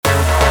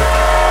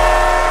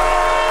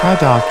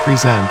PRADOV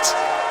presents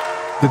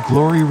the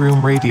Glorie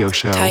Room radio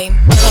show. Time.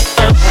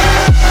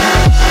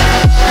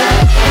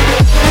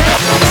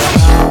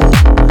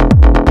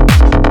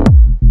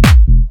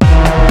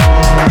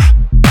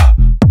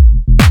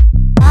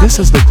 This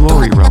is the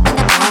Glorie Room.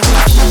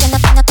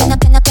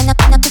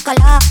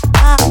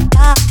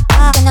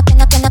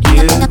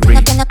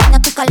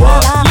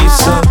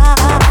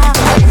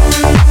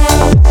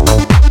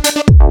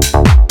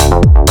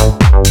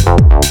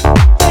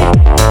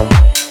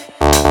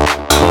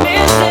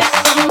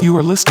 You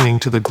are listening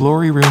to the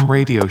Glorie Room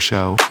radio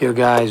show. Yo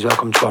guys,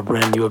 welcome to a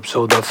brand new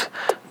episode of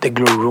the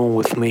Glorie Room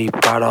with me,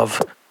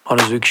 PRADOV. On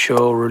this week's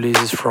show,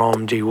 releases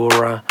from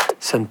Worra,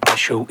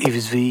 Pacho,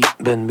 Yves,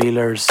 Ben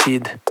Miller,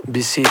 Sid,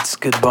 Biscits,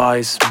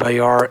 Goodboys,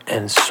 BYOR,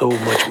 and so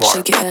much more.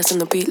 Shake your ass on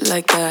the beat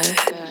like that.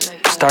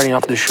 Starting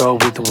off the show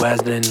with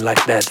Wenzday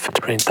Like That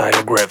featuring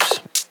Tiger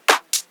Grips.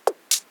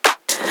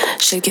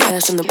 Shake your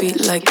ass on the beat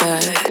like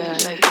that.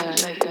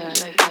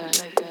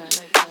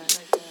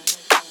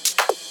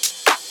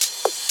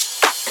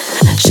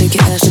 Shake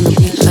your ass on the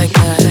beat like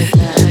that.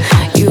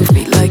 You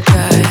beat like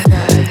that.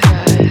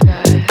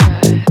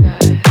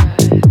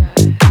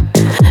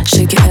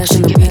 Shake your ass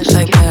on the beat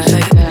like that.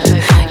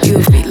 You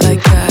beat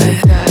like that.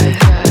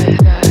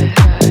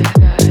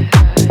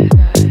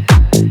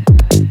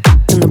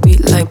 On the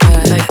beat like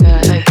that.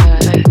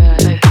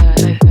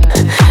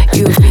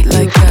 You beat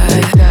like that.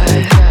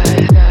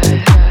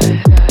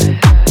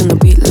 On the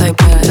beat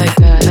like that.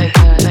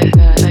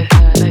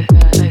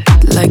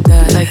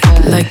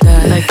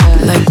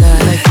 Like that.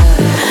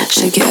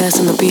 Shake your ass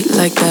on the beat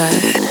like that.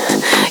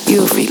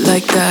 You a freak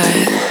like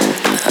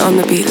that. On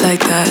the beat like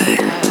that.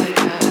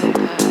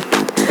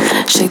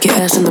 Shake your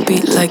ass on the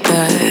beat like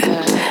that.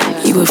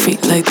 You a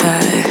freak like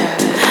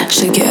that.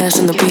 Shake your ass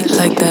on the beat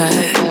like that.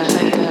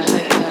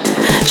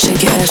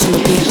 Shake your ass on the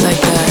beat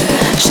like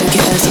that. Shake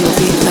your ass on the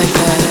beat like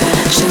that.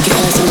 Shake your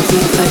ass on the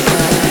beat like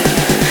that.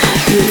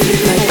 You a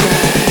freak like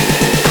that.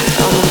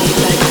 On the beat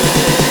like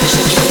that.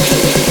 Shake your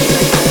ass on the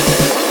beat like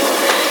that.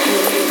 You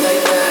a freak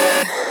like that.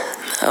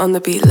 On the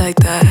beat like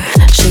that.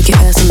 Shake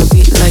your ass on the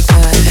beat like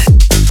that.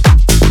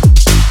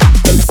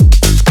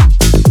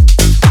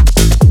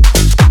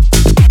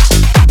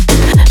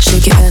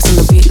 Shake your ass on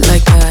the beat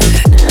like that.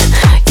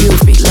 You a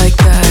freak like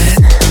that.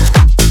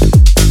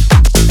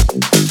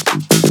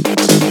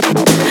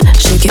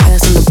 Shake your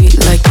ass on the beat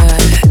like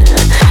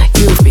that.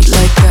 You a freak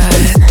like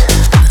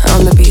that.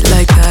 On the beat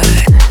like that.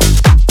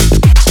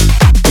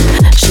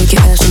 Shake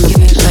your ass on the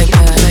beat like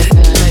that.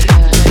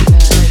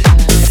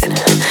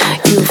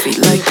 You a freak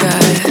like that.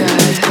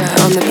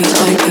 On the beat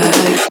like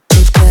that.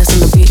 Shake your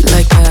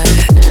ass on the beat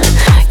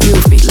like that. You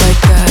a freak like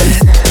that.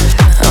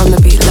 On the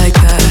beat like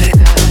that.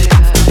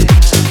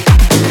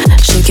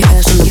 Shake your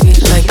ass on the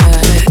beat like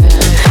that.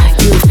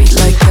 You a freak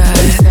like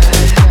that.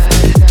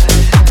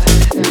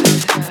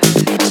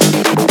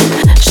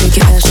 Shake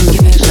your ass on the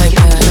beat like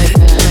that.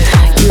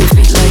 You a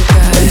freak like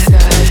that.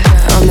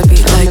 On the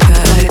beat like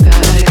that.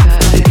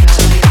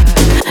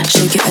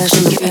 Shake your ass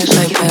on the beat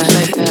like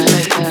that.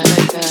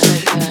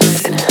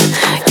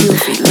 You a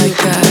freak like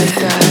that.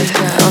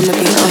 On the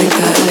beat like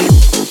that.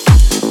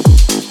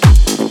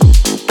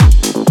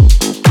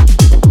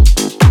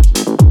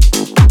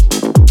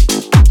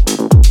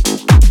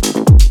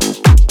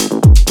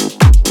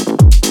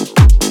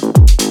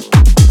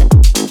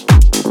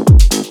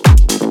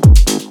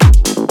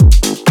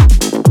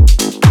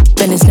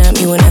 Then it's not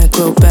me when I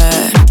grow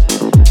bad.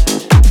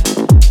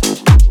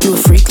 You a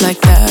freak like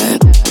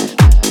that.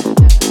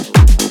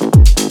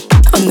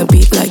 On the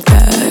beat like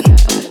that.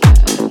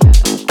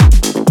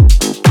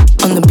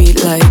 On the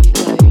beat like.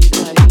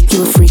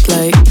 You a freak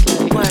like.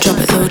 Drop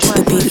it low to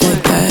the beat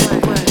like that.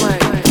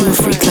 You a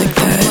freak like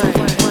that.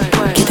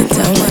 Get it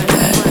down like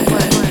that.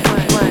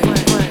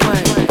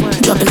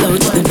 Drop it low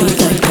to the beat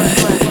like that.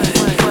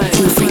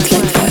 You a freak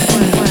like that.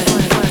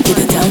 Get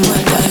it down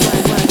like that.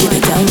 Get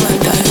it down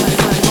like that.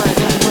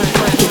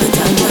 Get it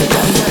down like that. Get it down like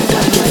that.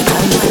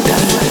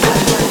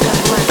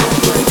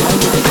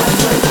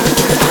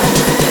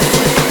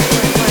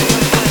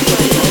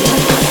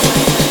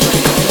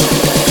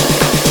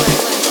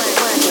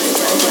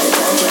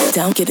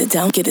 Get it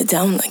down like that. Get it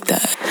down like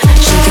that.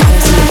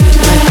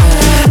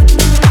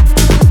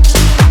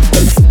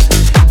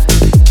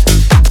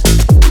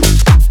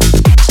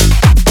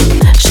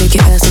 Shake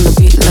your ass on the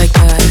beat like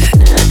that. Shake your ass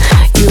on the beat like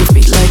that. You a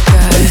freak like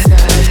that.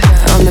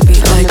 On the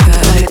beat like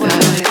that.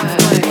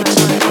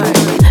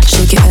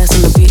 Shake your ass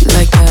on the beat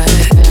like that.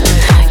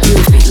 You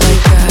a freak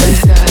like that.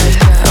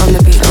 On the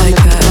beat like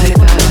that.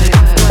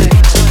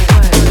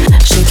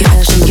 Shake your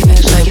ass on the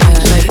beat like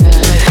that.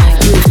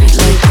 You a freak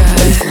like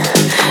that.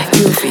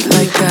 You a freak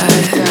like that.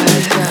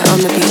 On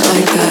the beat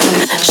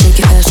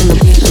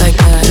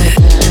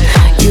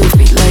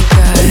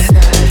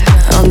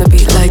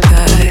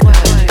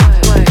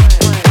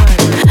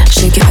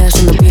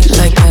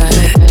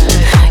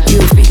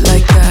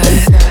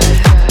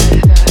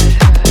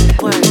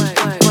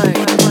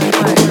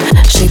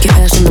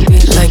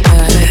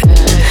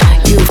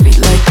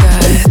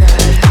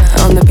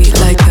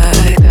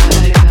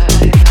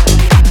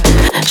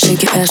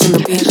Shake your ass on the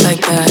beat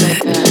like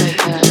that.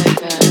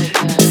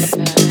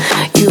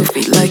 You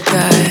beat like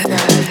that.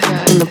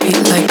 On the beat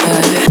like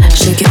that.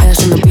 Shake your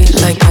ass on the beat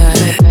like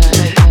that.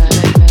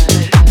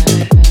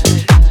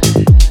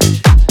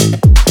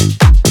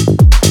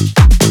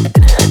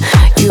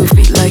 You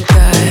beat like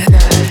that.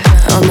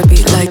 On the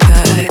beat like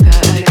that.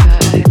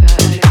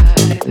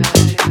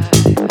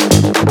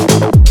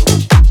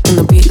 On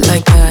the beat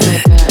like that.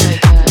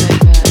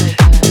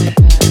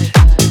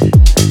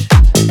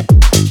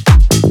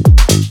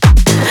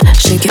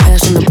 Shake your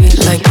ass on the beat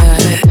like that.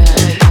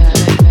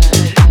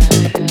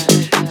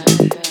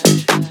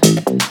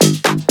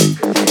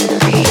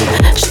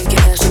 Shake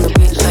your ass on the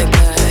beat like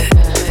that.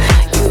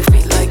 You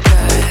beat like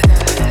that.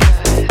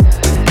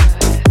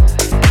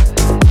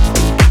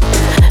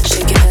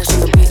 Shake your ass on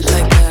the beat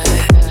like that.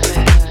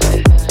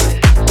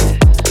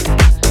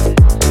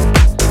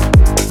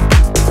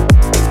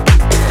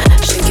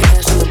 Shake your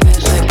ass on the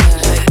beat like that.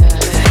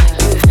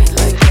 You beat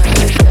like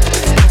that.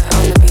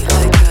 On the beat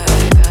like that.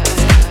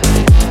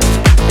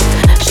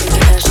 Shake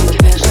your ass on the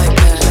beat like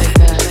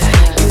that.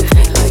 You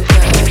beat like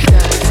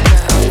that.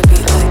 On the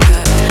beat like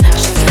that.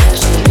 Shake your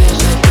ass on the beat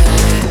like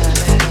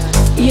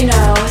that. You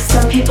know,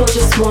 some people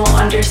just won't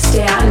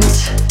understand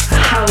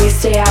how we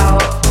stay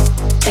out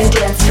and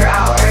dance for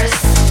hours.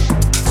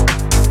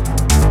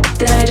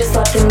 Then I just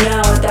let them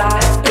know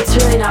that it's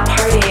really not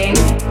partying.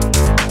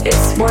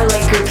 It's more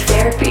like group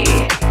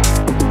therapy.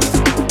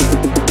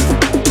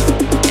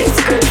 It's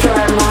good for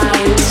our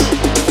mind.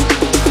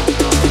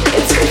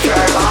 It's good for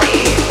our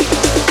body.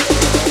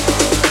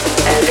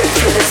 And good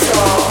for the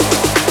soul.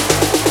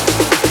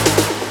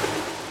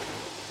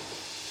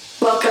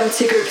 Welcome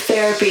to group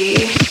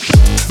therapy.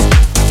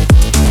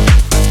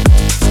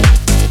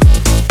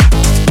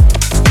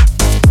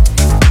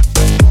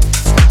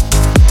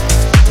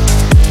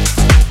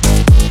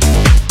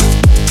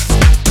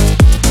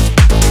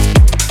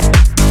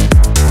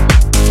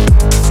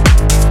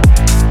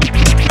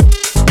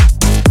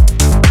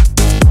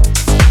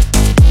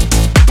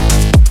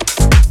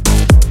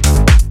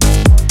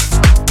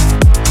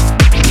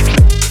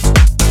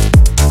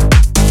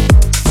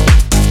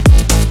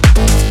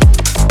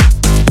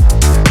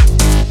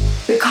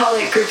 We call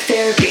it group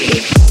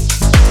therapy.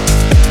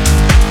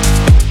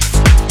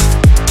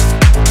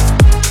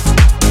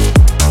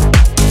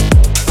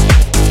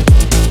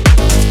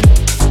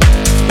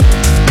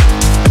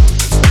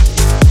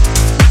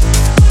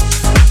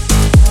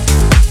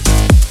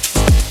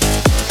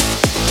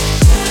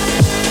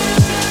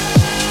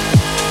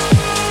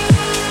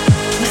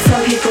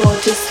 Some people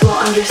just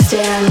won't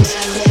understand.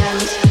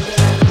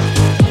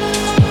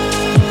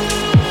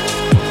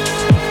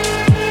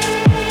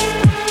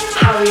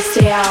 How we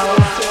stay out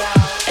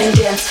and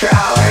dance for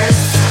hours.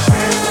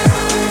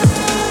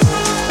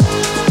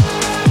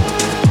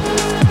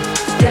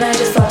 Then I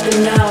just let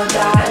them know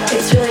that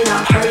it's really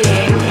not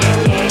partying.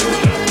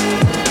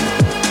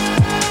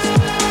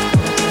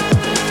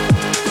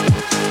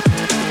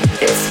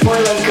 It's more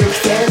like group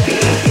therapy.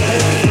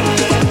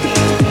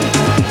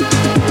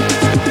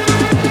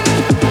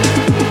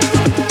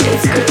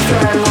 It's good for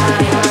our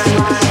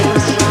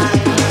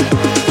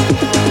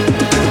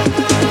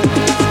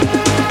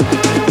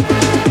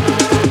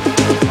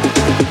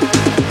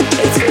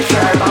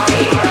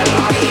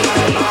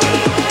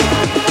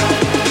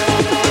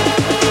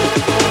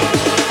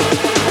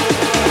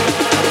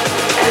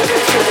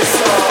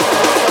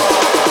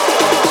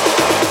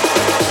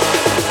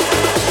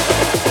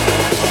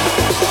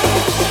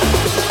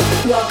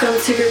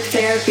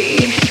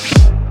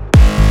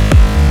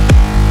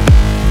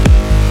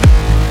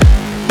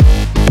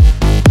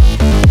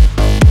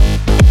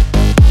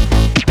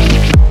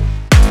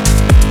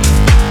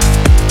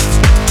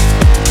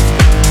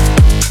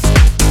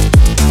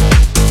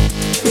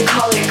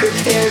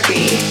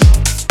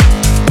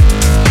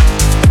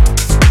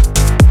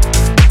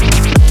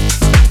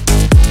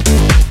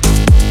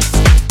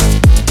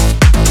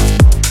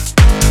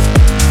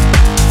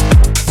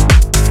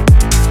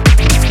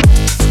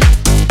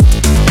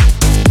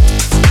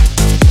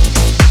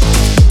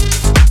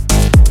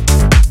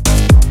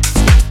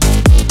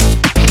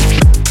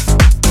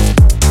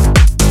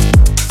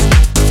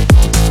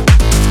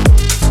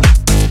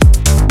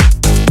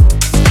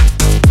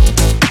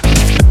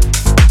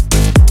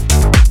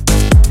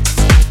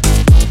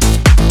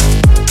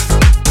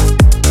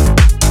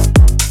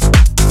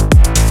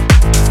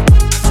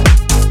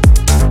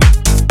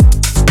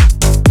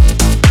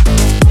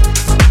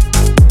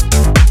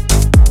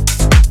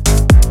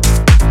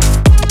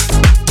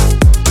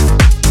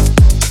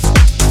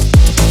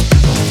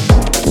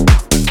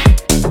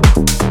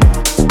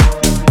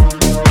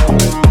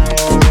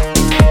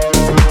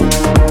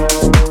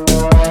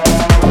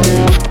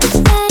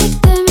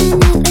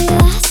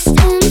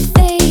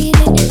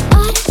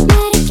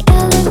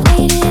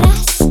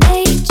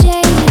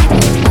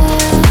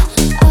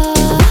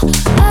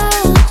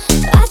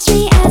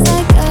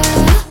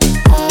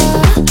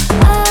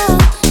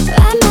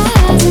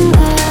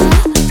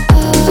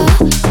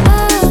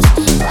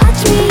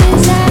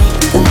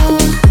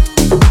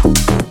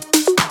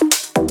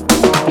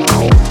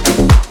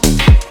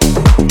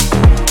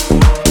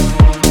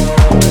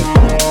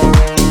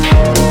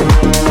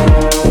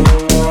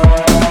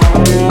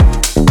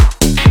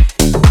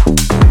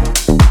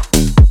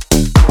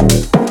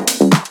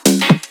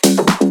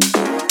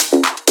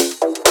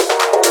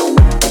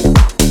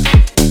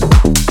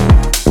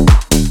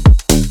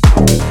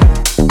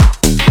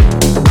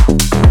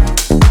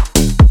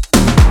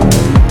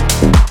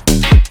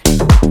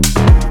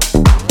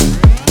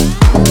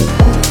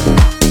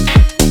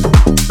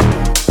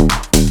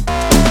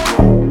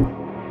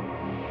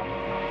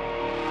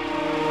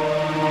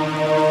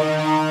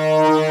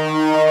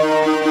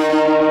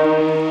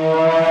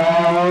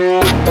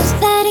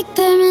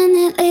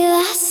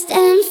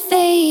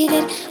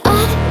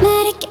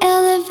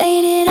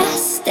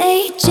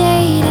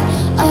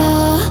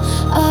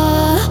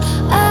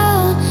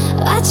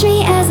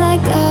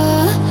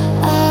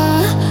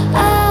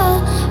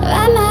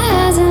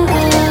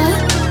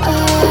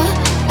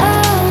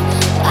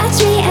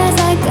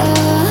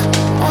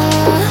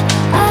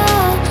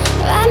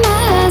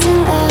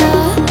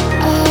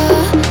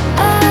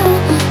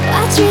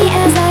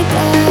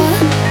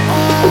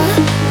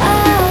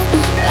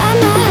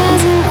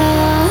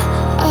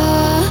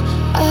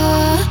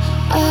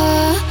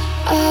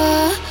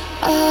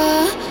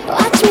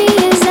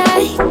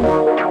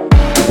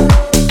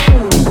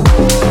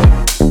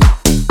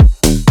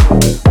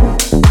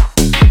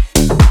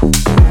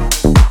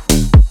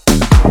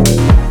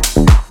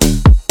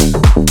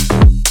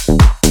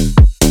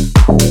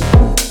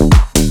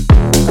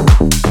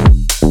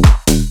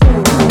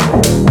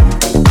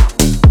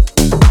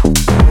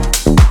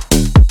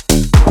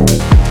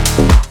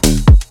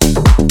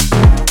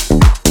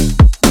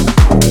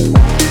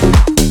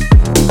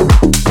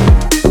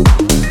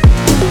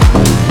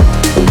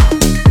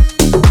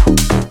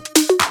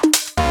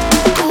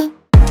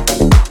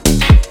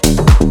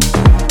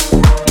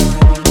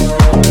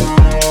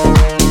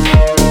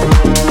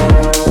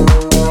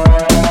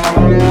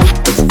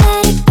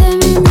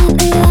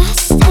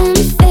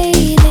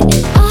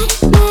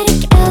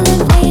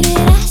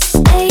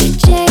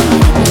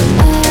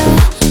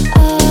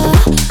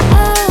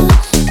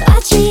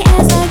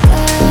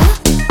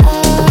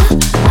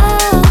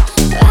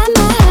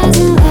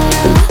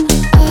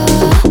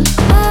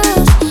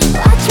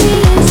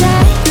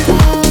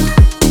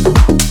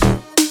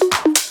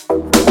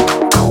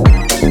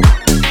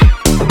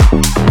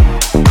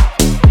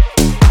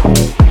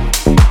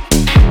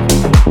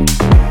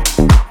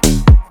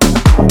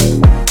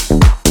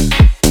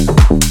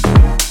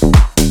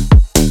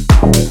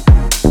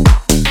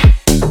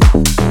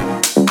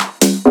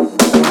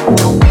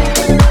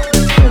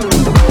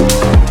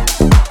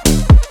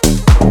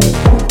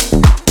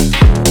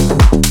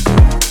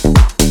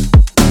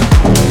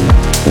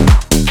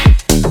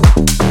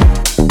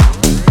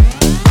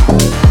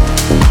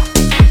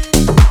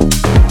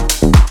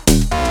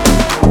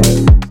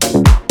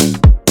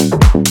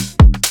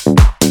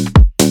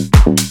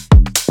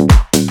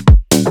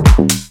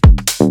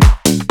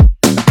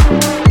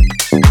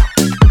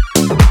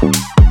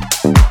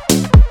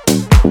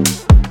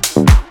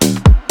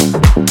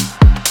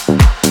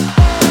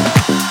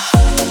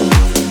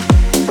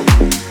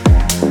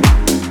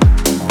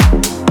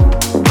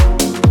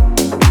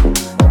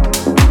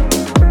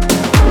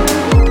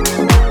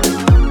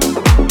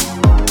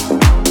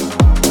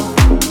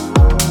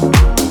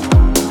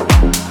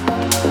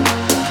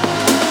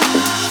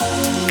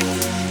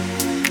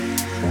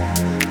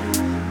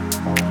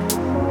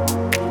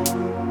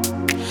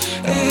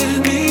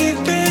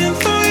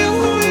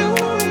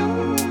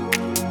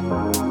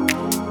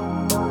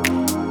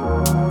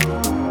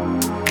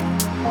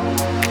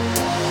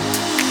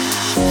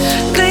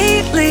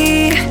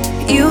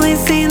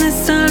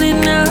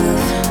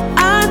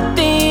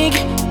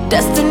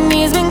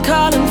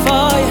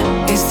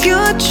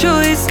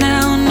place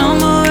now, no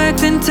more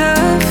acting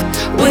tough.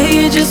 Will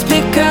you just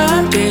pick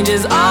up? Change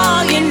is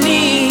all you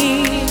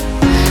need.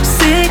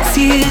 6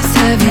 years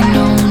have you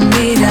known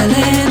me to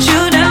let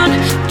you down?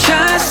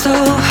 Try so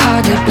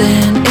hard to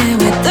blend in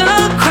with the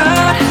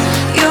crowd.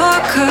 Your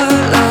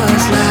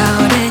colors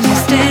loud and you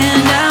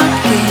stand out.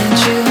 Can't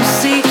you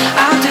see?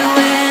 I'll do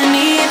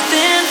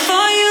anything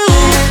for you.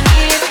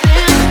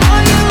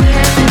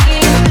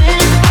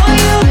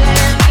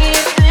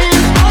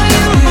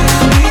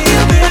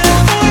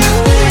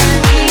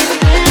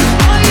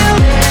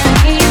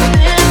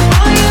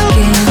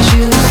 Can't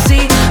you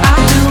see?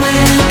 I'll do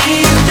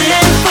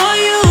anything for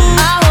you.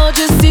 I hold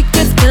your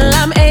secrets till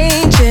I'm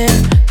ancient,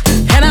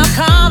 and I'll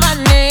call our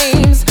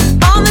names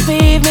on the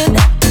pavement.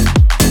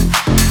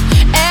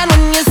 And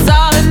when you're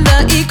solving the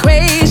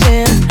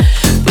equation,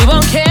 we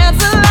won't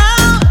cancel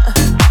out,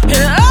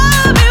 and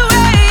I'll be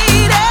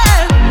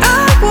waiting.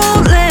 I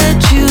won't let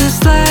you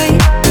slide.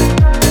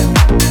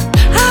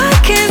 I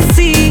can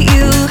see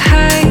you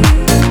hiding.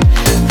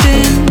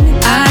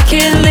 I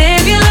can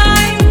live your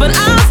life, but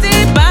I'll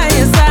stay by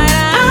your side.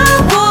 I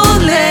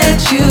won't let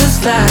you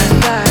slide.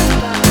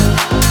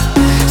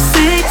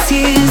 6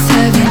 years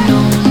have you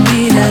known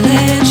me to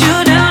let you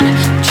down?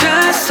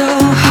 Try so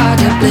hard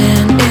to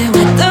blend in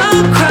with the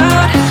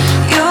crowd.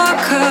 Your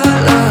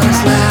colors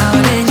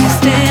loud and you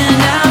stand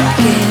out.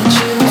 Can't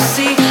you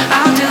see?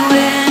 I'll do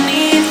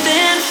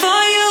anything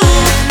for you.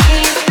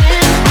 Can't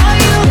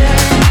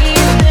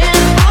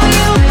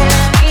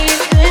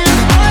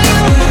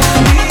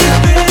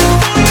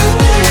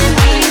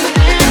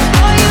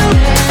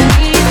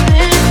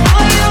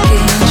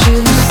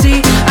you see?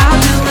 I'll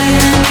do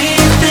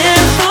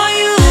anything for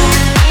you.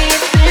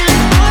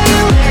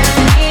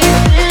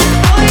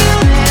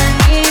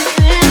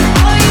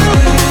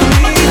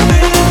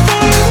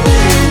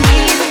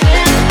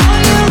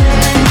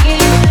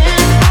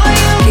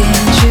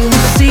 Can't you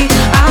see?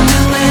 I'll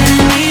do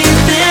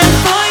anything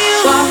for you.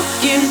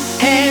 Walking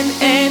hand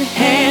in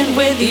hand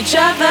with each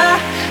other.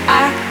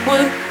 I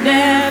would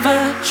never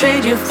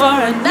trade you for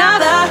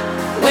another.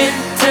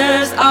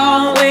 Winter's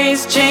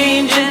always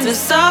changing to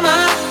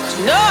summer.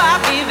 You know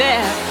I'll be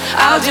there.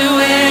 I'll do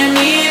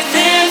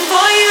anything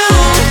for you.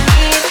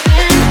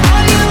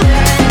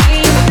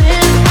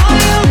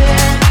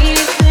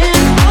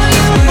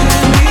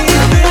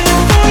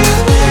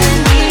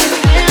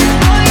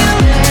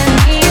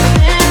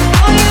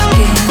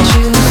 Can't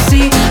you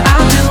see?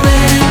 I'll do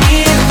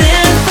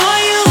anything for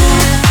you.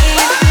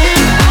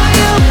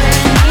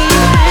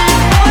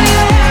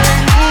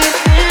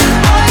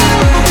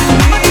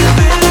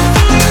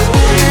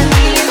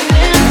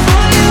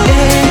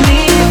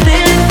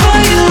 Anything for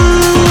you.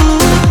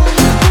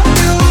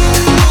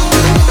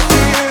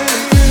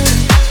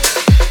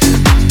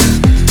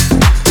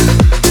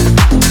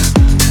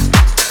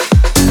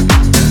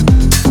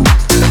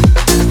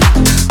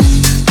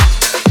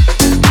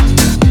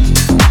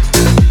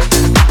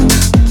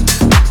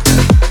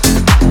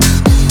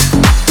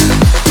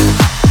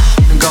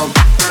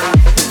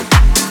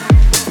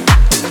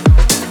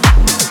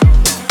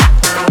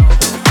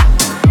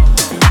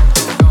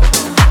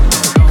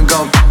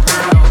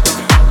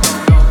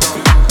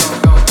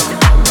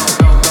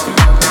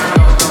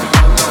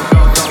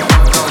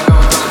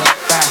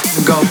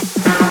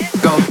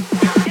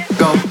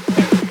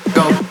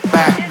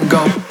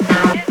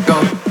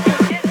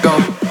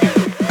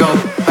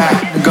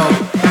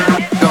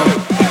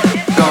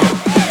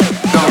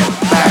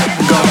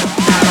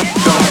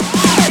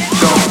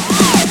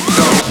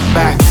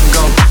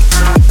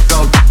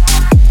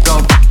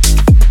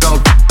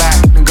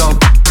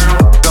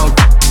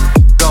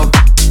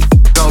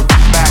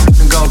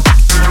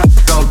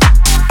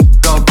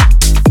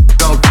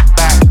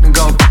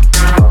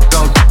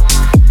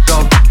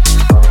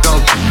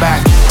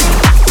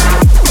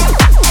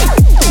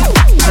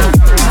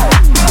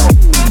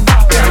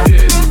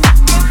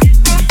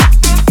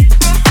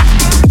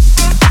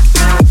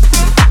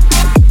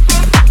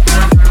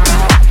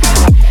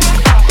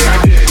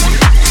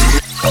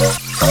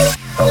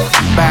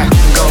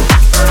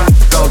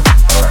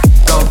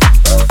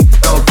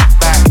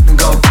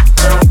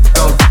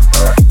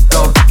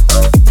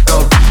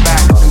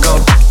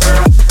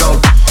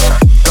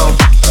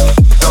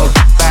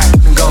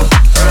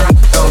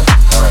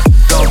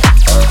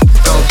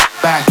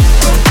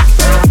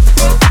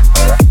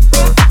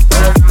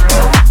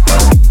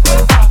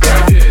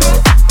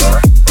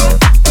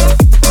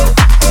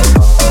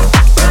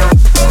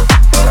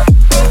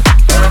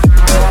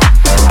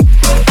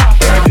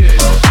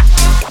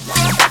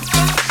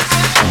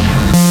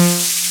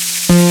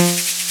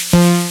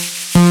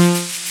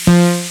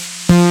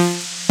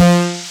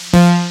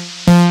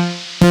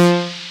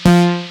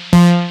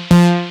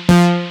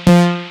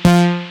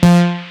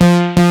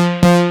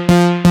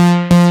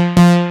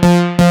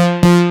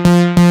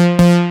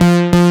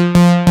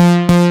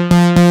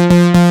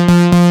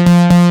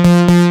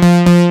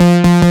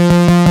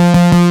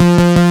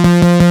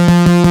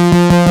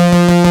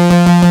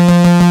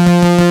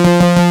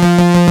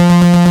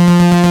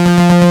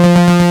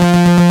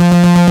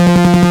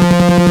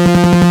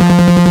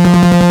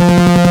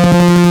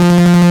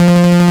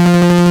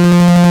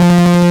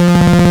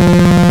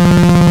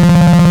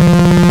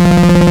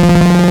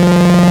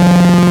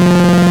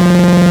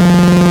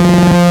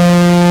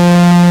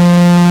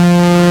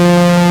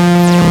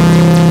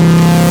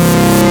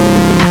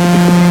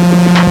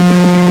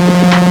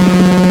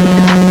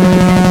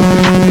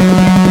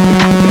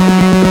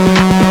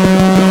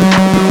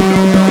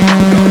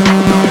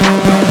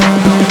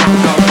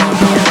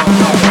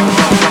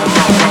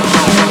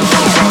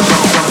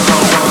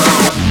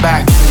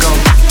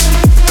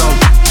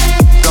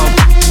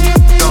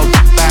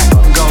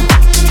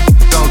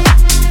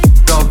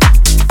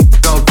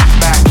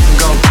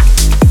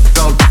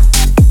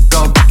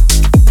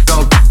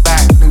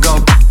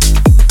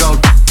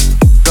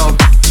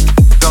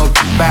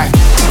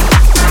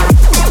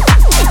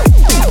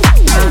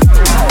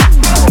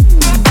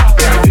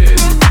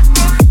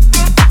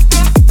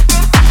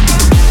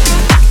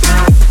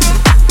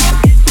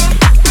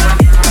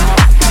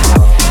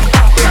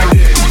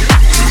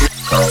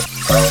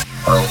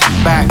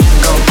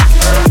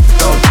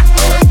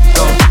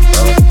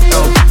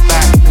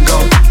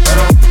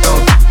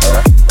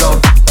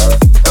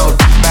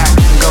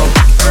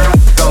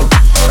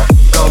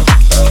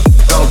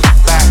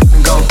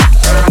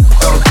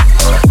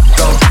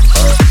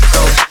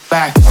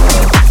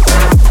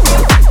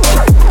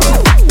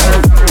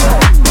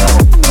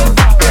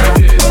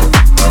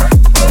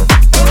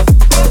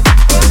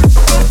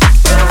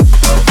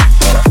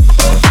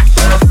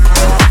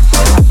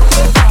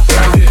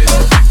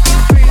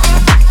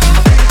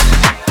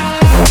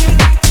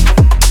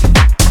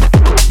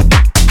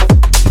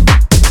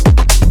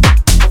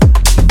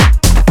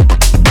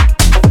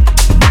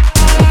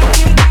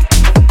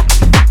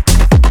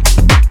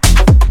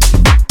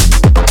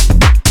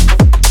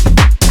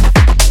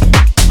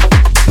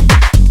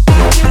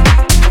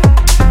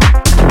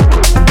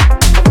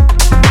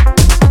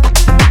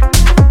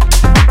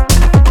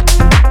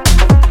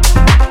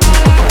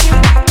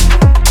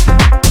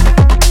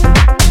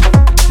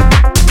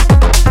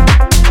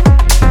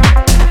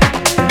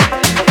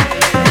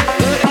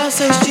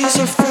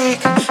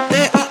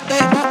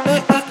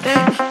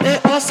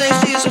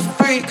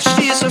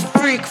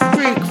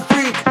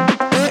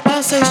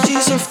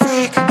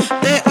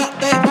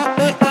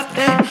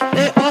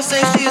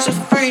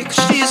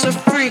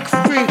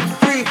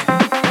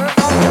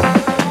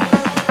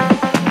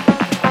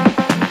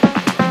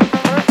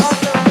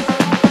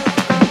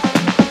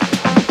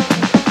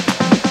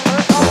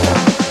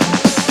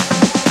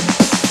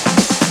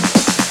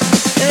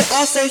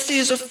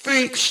 she's a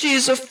freak,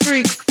 she's a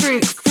freak,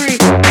 freak, freak.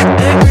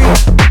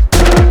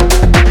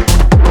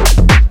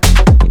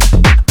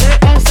 They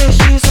all say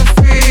she's a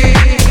freak.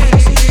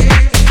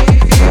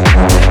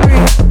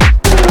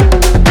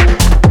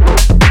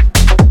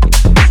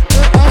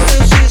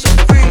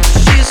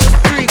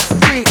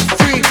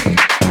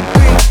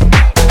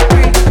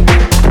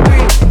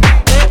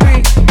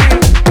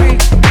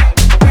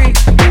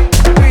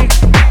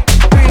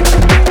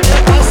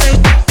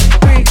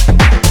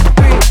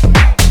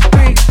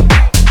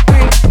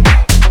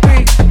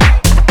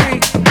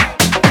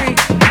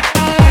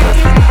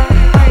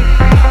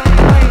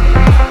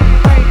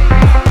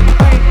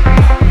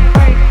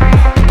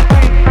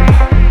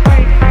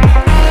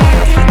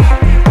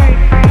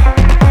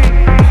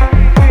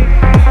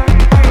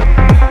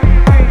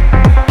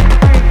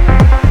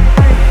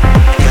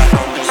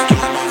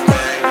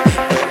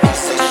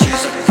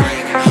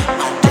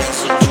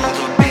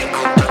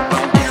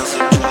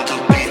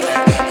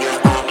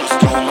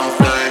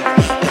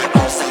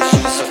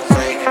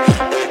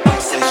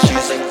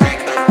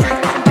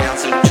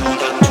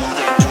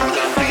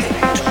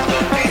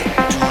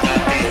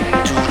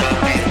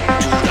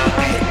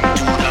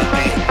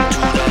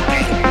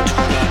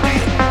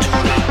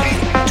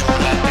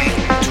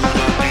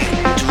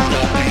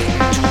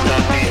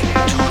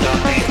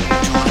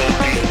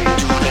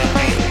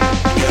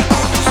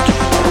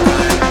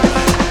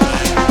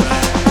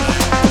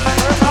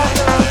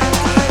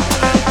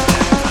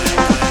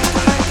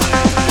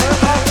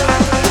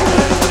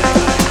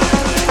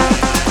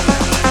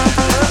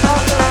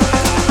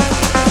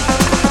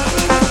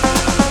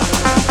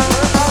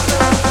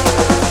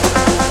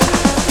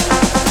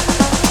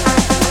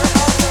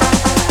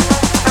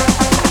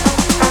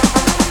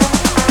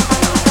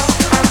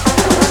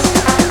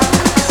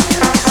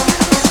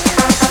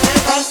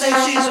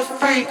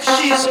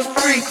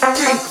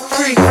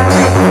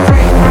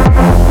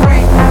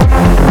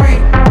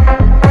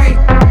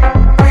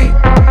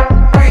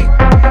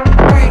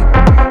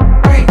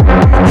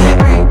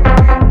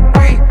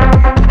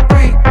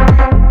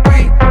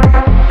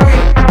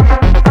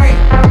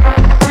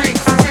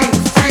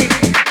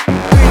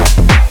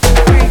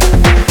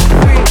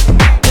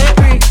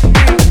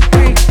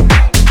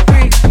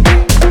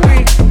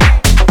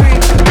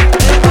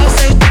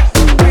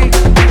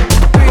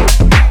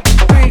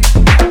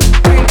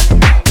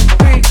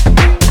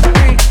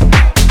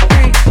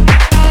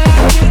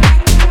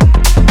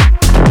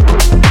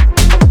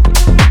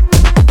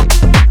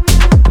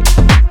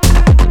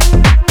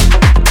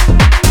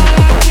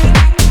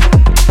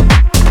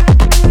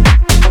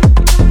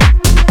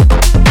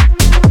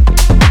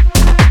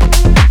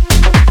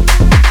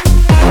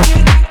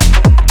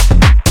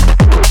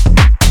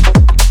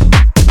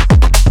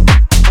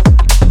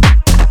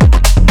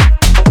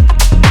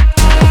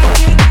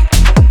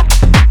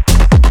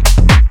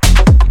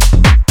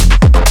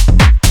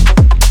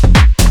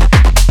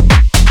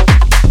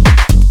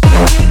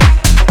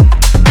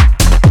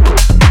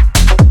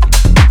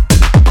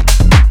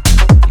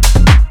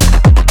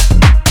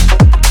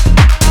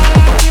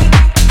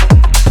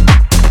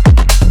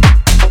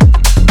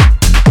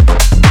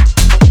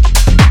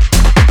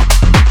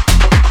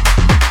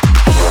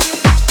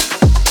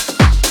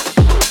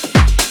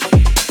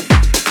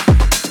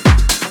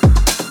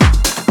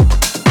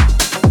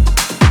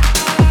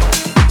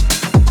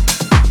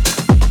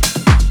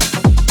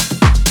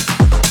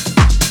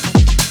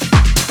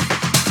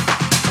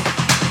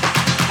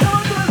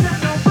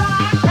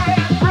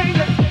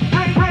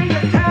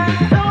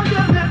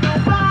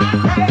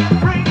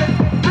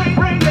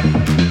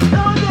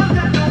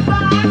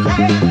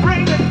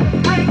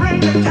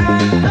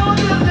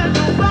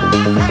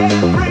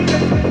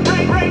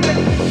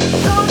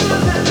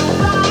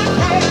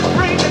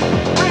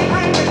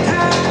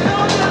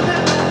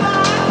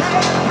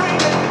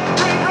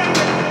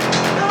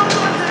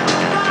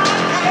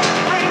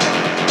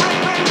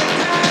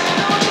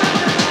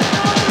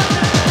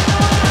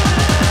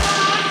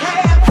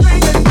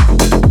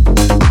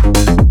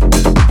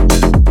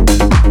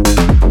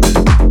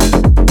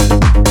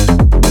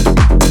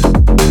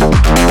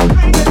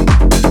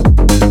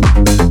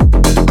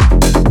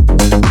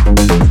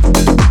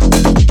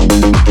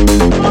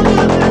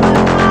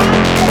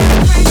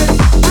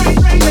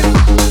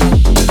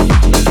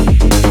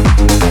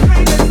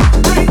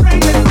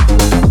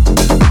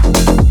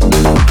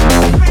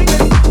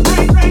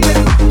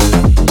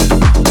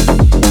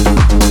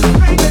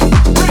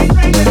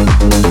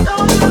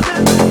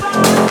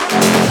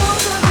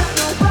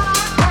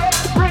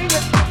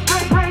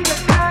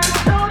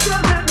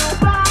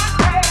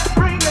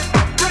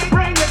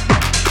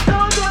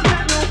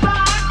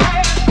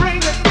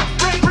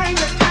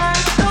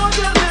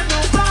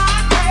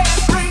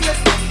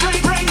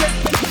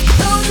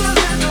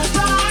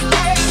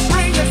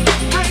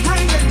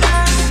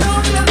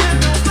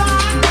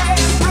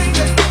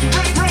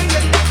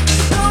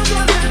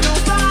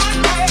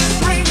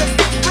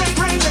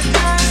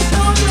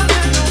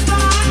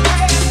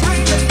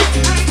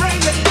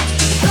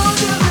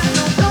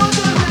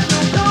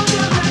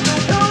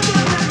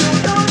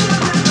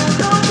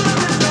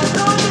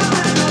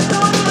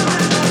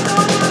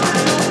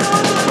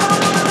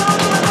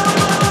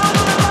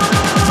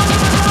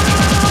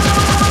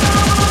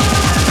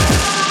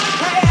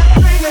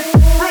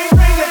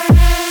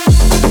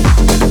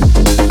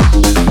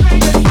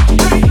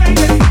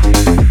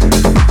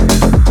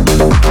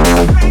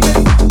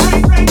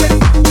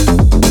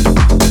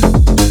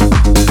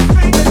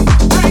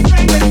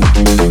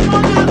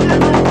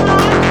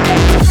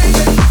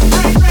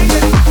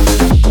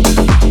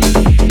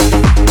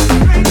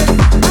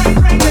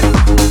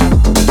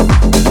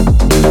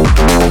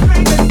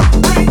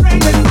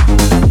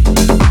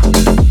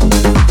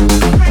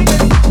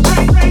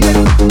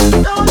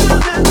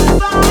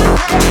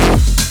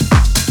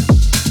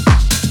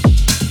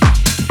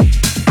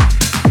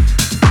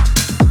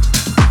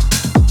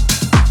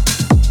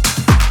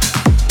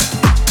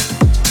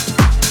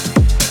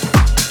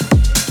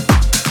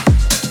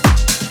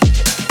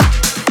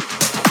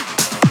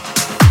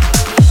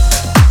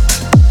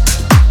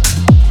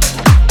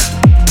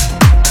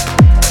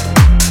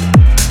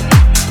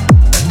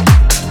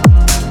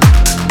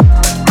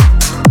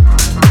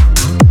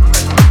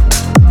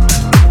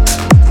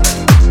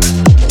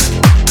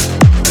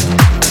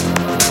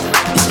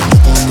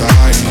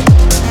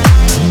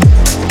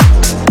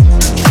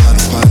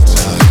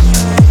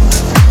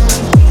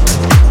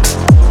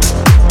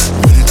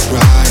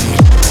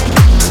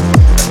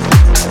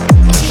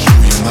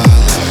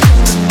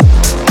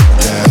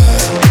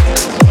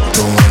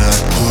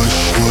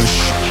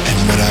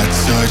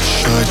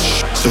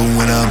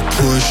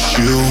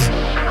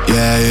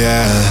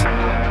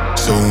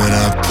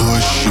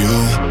 push you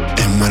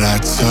and when I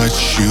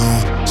touch you.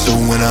 So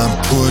when I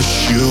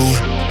push you,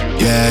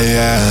 yeah,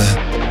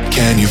 yeah.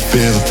 Can you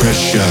feel the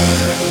pressure?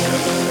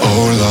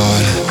 Oh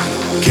Lord,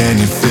 can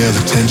you feel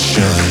the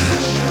tension?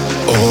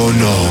 Oh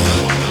no,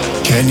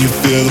 can you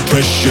feel the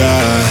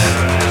pressure?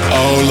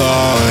 Oh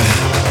Lord,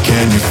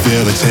 can you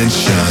feel the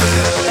tension?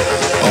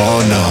 Oh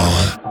no,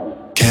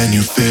 can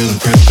you feel the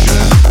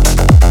pressure?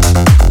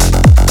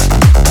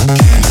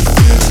 Can you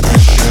feel the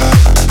pressure?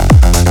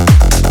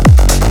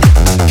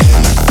 Can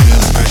you feel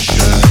the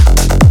pressure?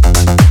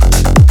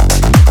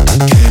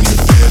 Can you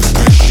feel the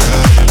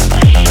pressure?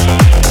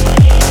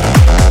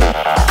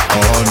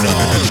 Oh no.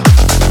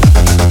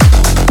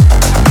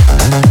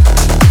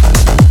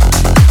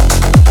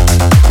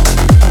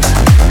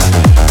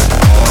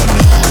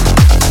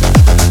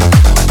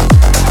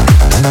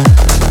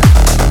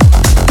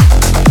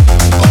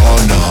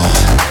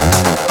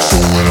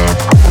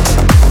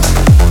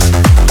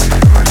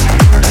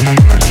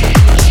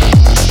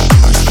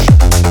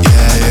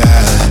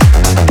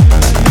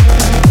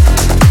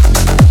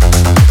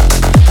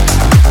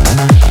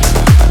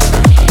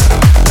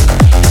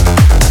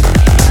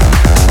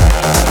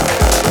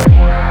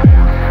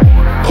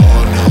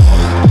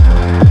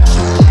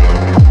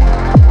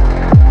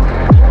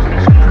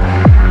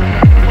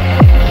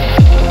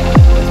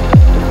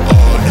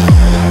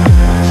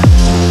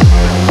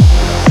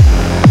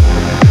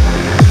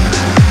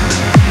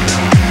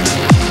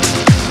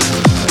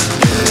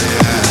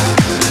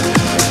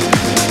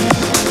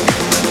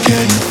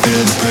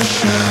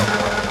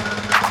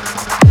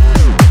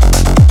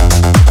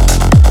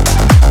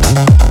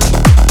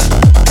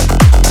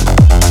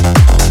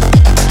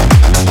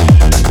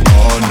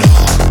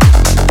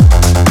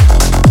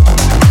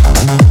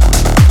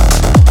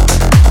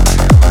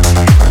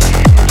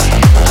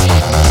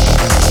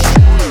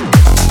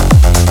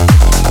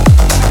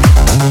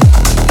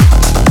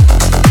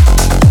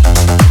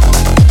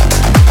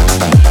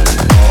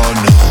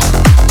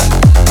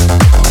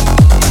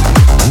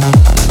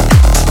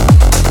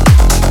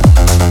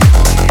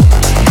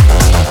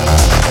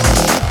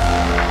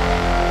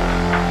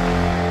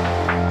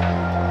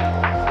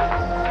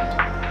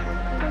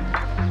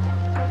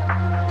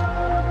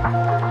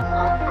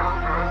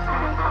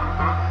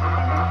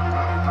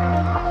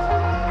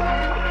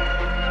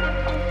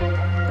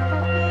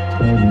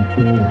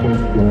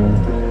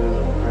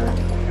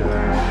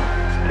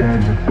 Can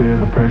you feel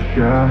the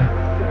pressure?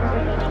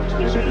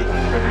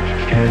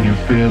 Can you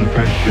feel the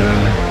pressure?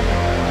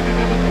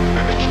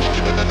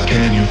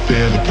 Can you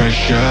feel the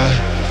pressure?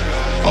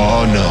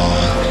 Oh no.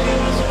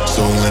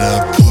 So when I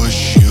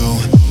push you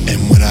and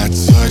when I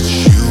touch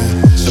you,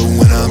 so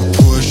when I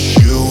push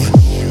you,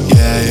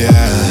 yeah,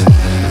 yeah.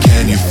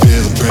 Can you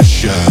feel the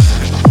pressure?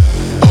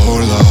 Oh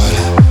Lord,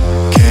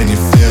 can you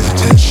feel the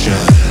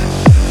tension?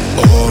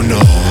 Oh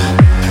no.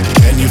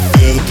 Can you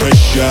feel the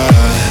pressure?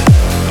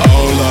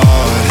 Oh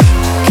Lord,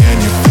 can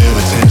you feel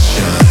the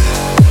tension?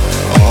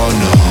 Oh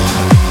no.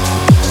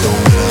 So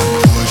when I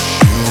push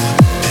you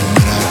and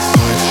when I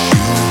touch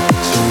you,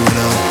 so when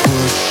I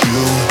push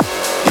you,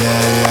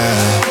 yeah, yeah.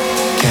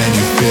 Can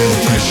you feel the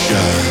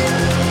pressure?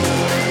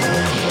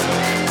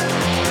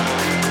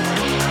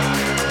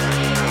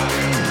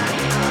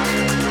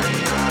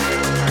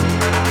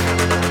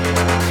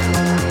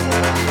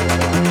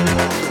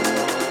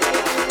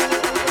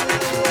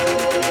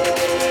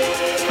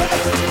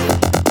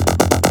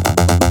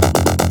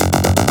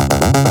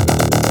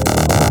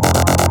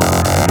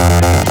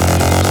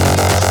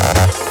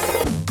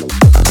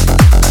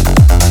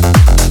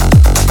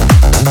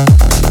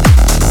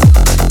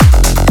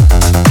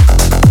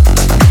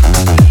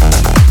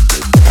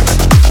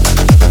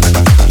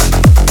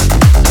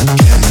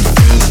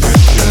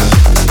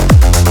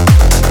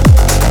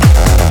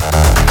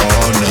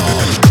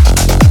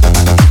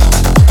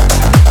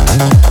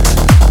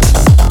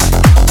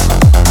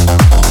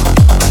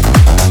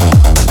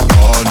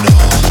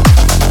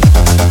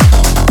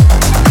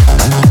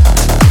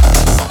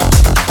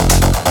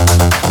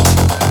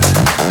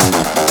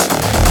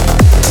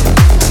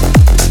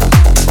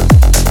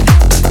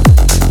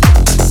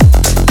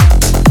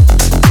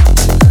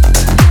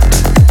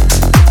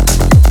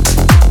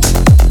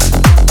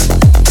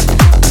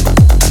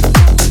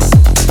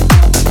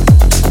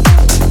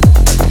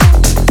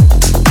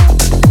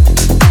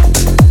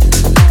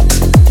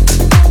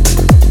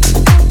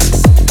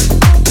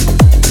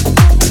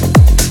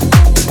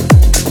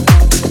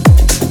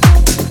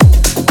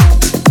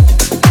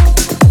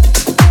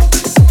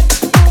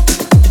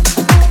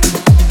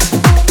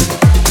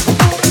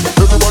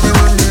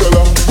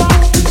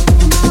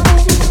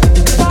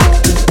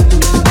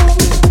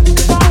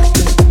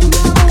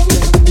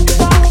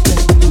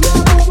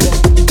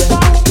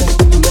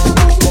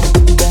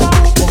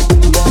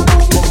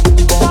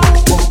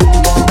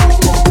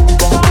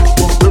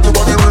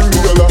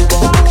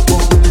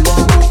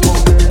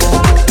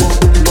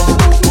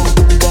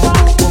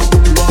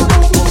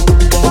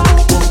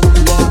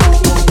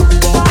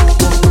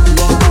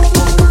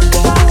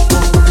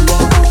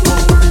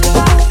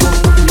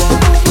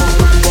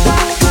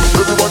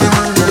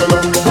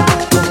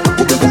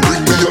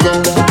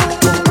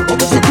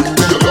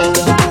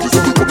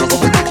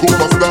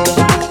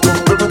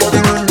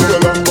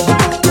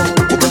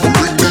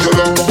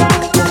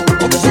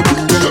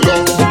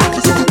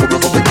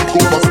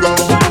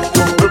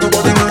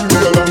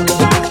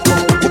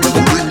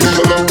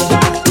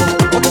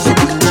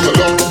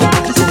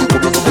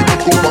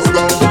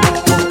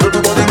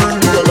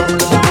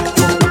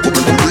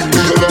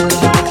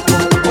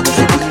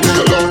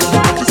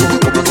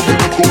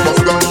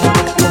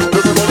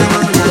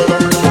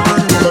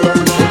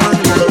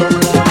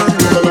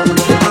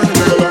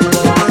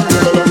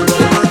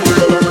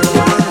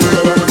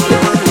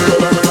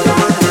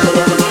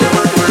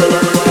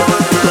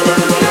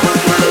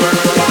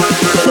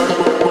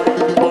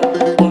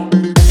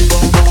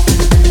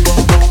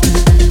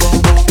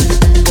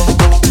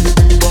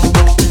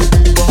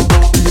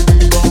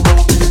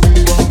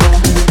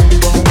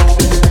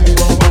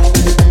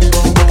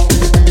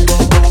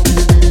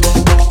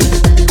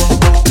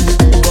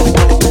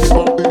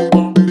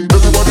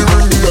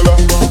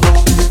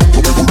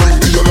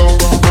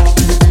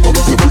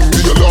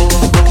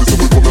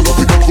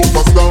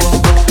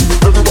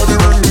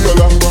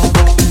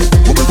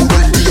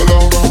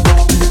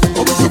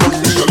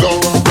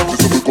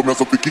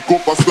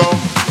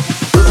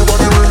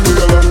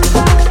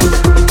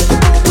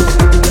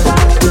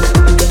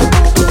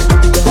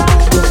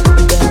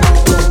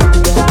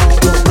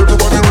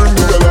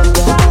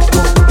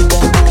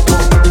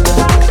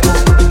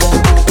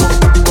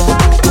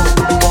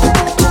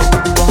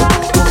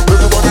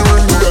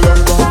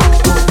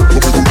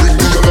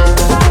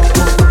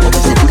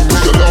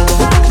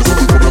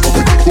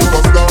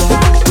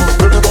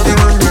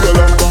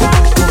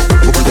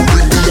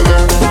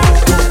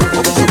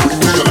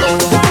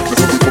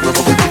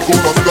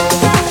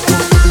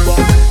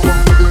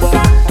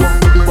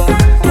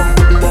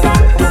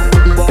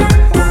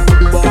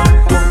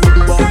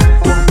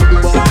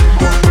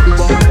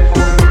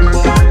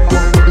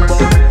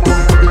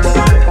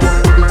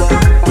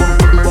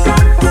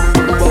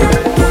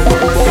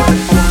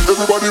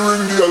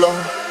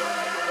 alarm.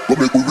 Go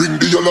make we ring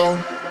the alarm.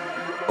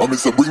 I me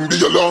say bring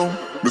the alarm.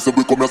 Me say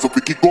we come here so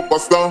we kick up a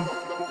storm.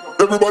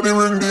 Everybody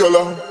ring the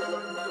alarm.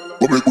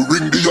 Go make we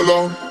ring the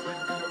alarm.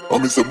 I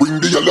me say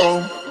bring the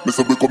alarm. Me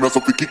say we come here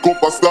so we kick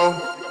up a storm.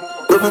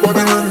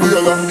 Everybody ring the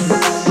alarm.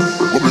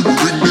 Go make we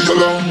ring the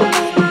alarm.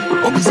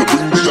 I me say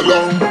bring the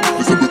alarm.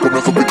 Me say we come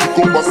here so we kick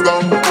up a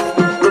storm.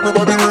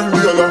 Everybody ring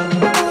the alarm.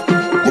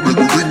 Go make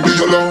we ring the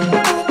alarm.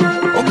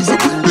 I me say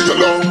bring the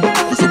alarm.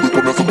 Me say we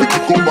come here so we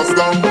kick up a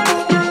storm.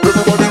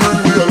 Everybody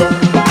ring the alarm.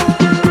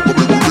 Go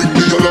make we ring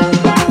the alarm.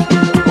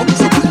 I me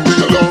say bring the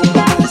alarm.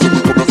 Me say we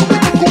come here so we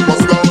kick up a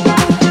storm.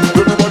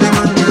 Everybody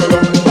ring the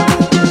alarm.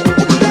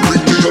 Go make we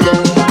ring the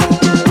alarm.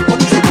 I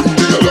me say bring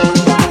the alarm.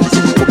 Me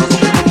say we come here so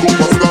we kick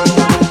up a storm.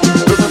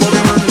 Everybody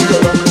ring the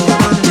alarm.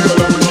 Ring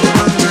the alarm. Ring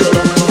the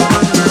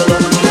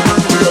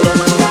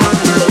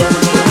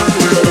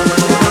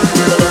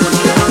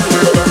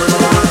alarm.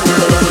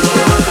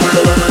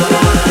 Ring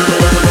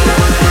the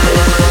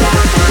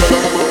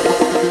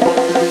alarm.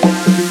 Ring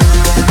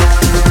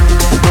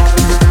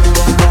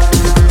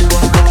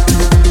the alarm.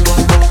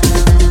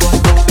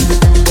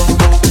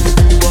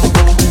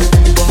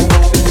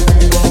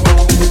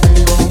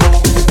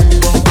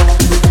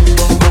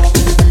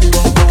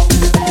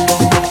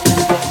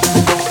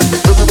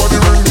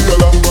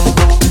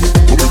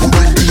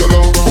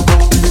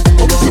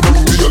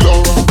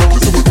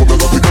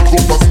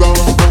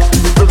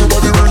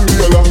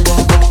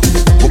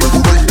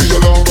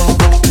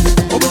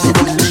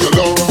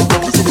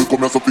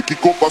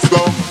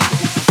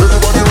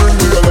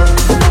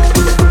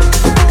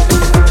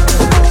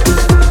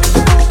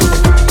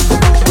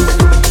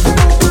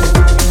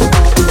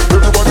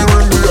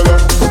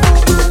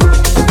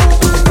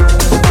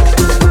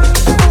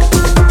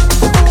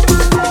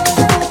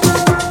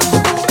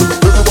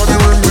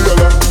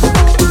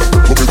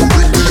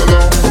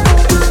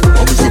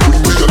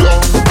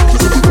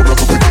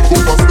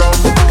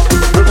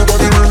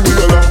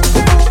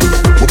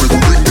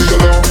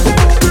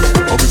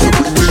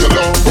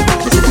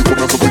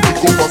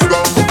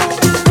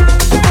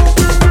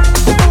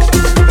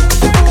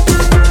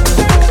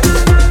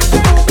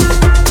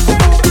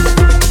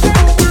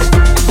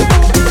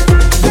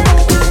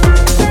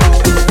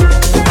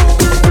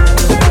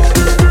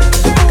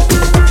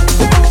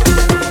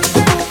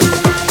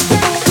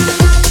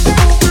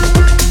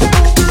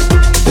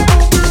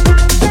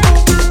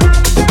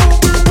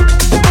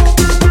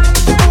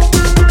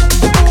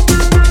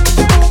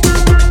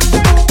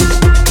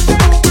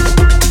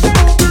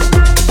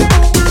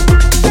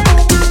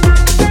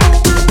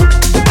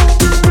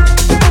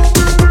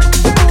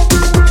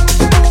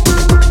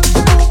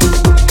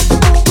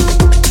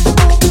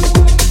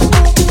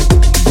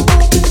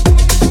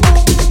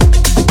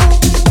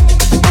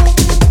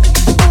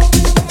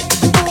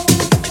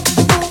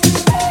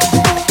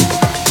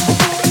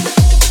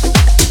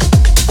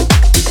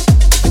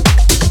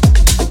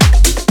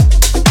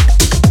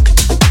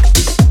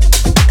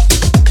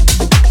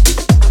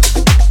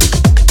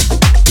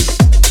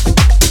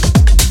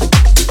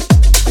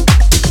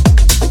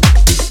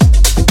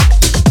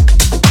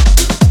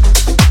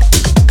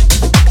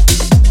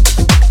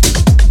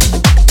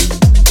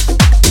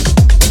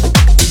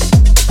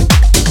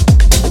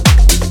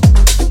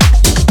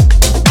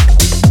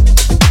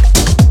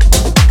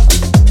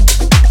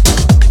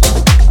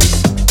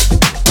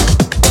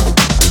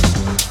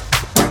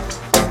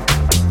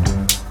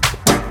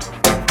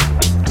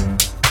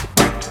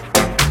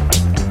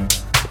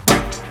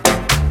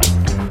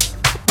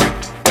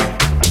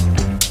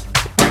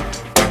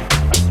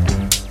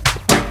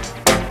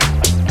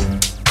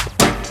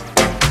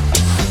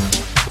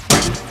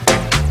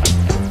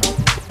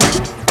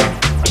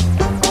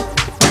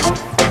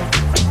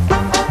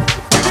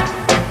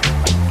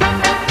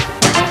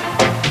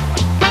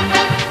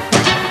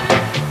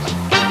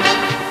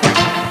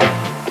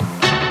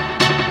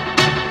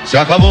 Se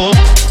acabó.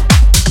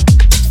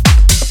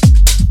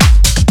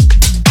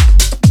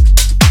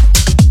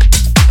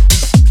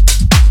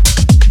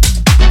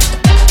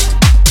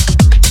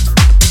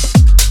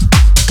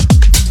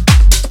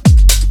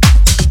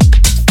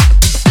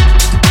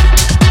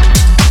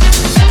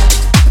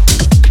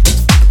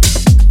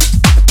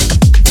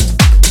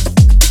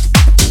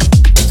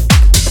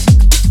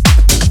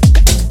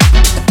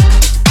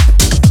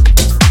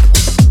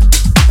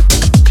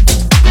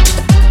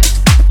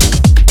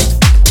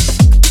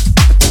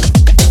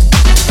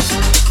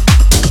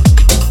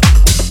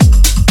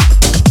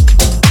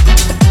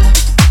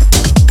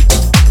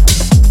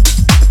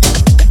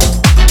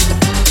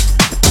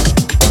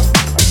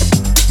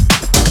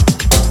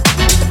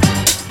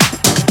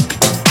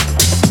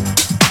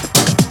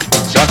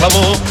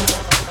 acabó.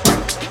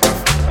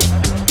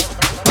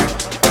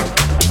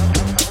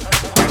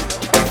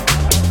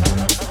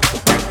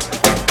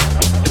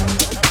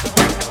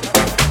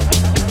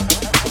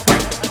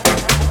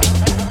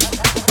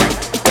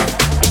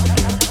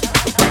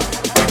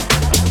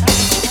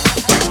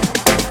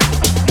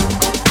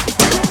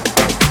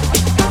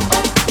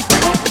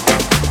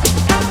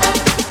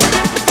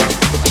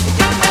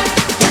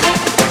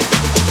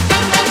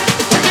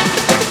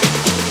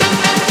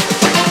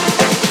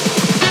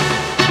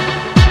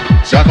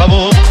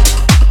 acabó.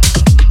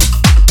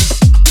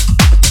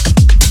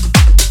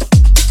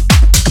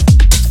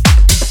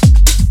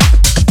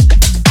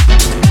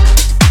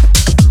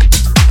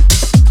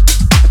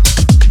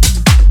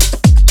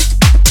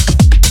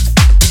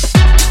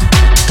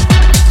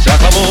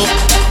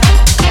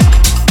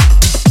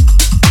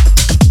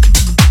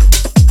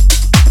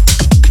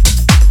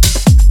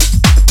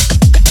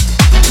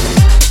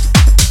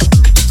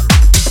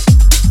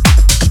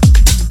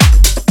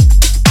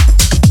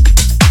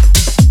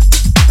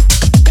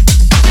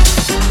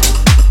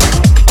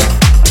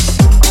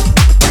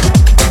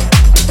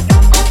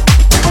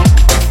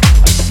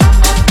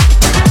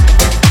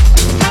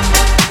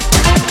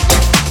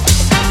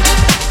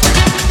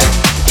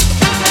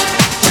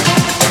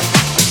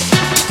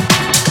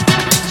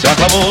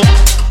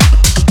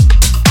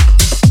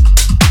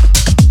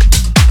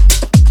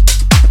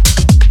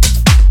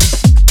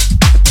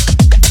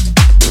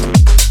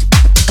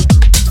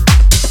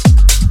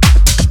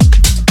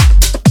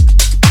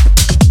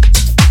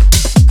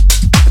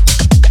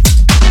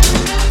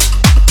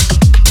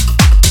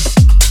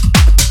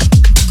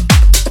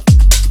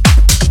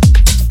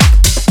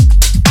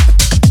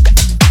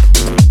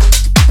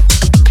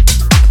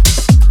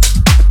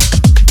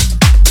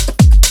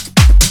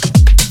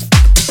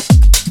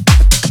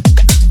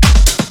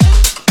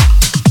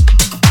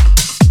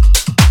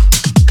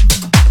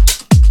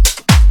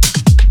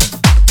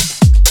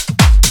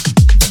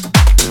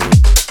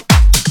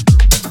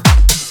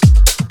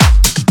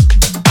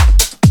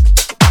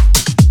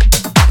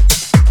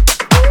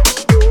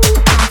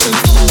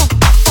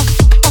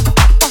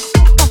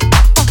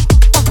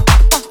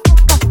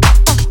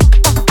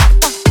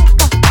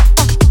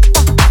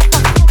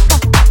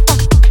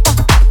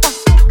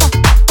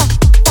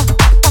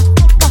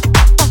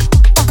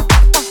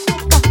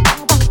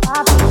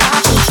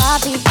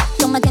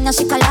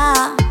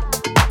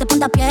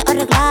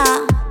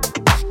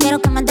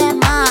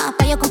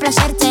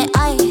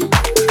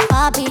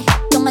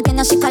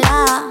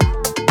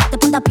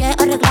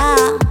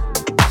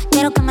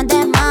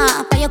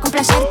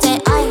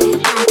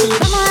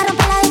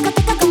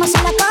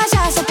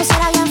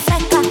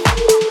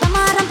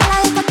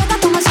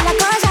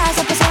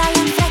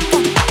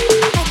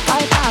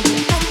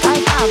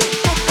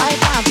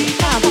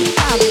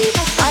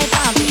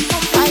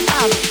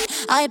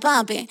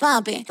 Papi,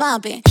 papi,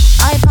 papi,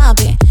 ay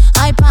papi,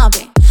 ay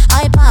papi,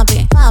 ay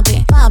papi,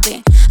 papi,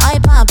 papi, ay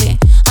papi,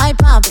 ay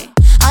papi,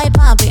 ay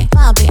papi,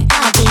 papi,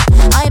 papi,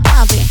 ay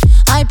papi,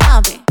 ay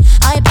papi,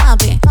 ay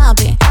papi,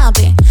 papi,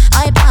 papi,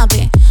 ay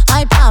papi,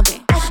 ay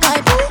papi,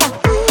 ay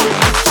papi,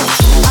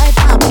 ay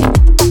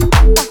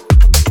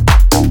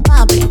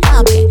papi, papi,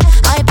 papi,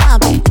 ay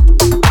papi,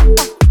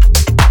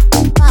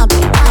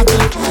 papi, papi,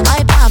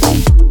 ay papi,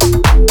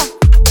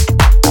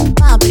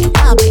 papi,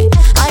 papi,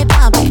 ay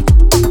papi.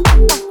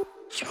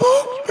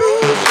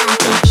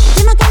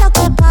 Dime qué es lo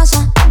que pasa,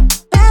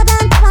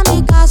 ven pa'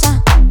 mi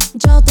casa,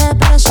 yo te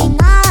espero sin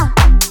nada.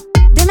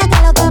 Dime qué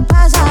es lo que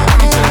pasa,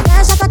 quiero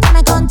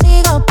desacatarme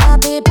contigo,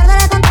 papi,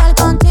 perder el control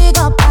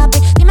contigo, papi.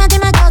 Dime,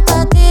 dime yo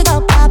te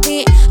digo,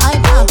 papi, ay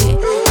papi,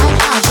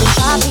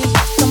 papi.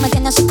 Tú me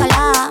tienes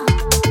escalada,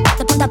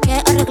 de punta a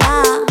pie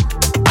arreglada.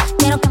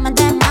 Quiero que me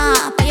des más,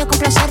 pa' yo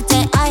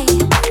complacerte, ay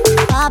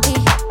papi.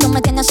 Tú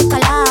me tienes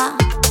escalada,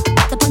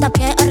 de punta a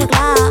pie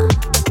arreglada.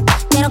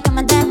 Quiero que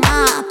me des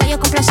más, pa' yo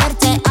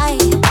complacerte, ay.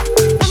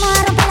 Vamos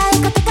a romper la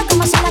discoteca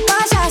como si la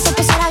cosa se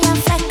pusiera bien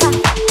fresca.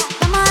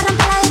 Vamos a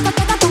romper la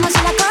discoteca como si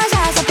la cosa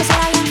se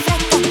pusiera bien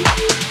fresca.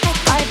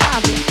 Ay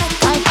papi,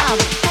 ay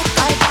papi, ay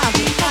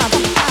papi,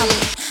 papi, papi.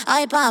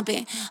 Ay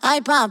papi,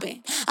 ay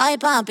papi, ay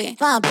papi,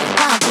 papi,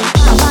 papi.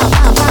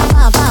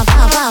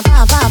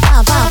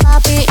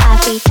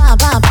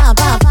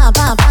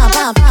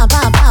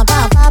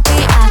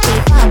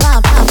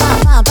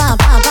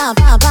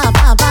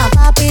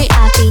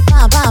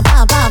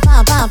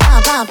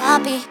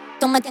 Papi,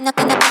 tú me tienes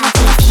tu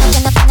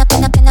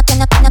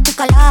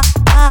calada,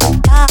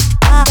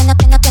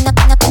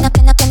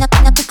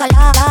 tu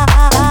calada,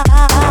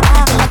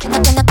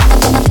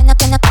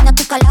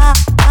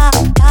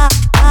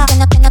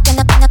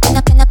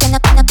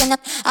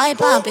 ay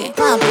papi,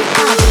 papi,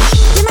 papi.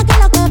 Dime qué es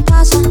lo que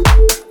pasa,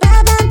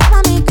 ven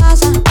pa' mi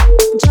casa,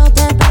 yo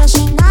te espero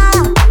sin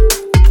nada.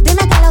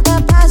 Dime qué es lo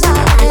que pasa,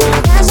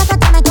 quiero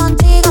desacatarme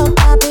contigo,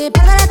 papi,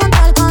 perder el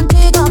control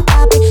contigo,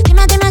 papi.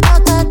 Dime, dime yo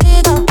te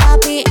digo,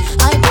 papi,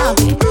 ay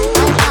papi,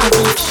 ay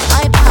papi,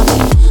 ay papi,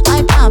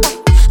 ay papi,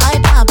 ay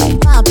papi,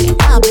 papi,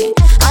 papi,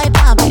 ay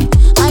papi,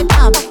 ay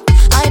papi,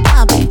 ay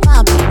papi,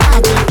 papi,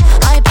 papi,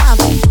 ay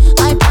papi,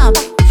 ay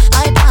papi,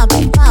 ay papi,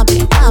 papi,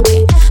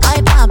 papi,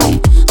 ay papi,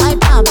 ay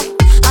papi,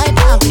 ay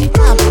papi.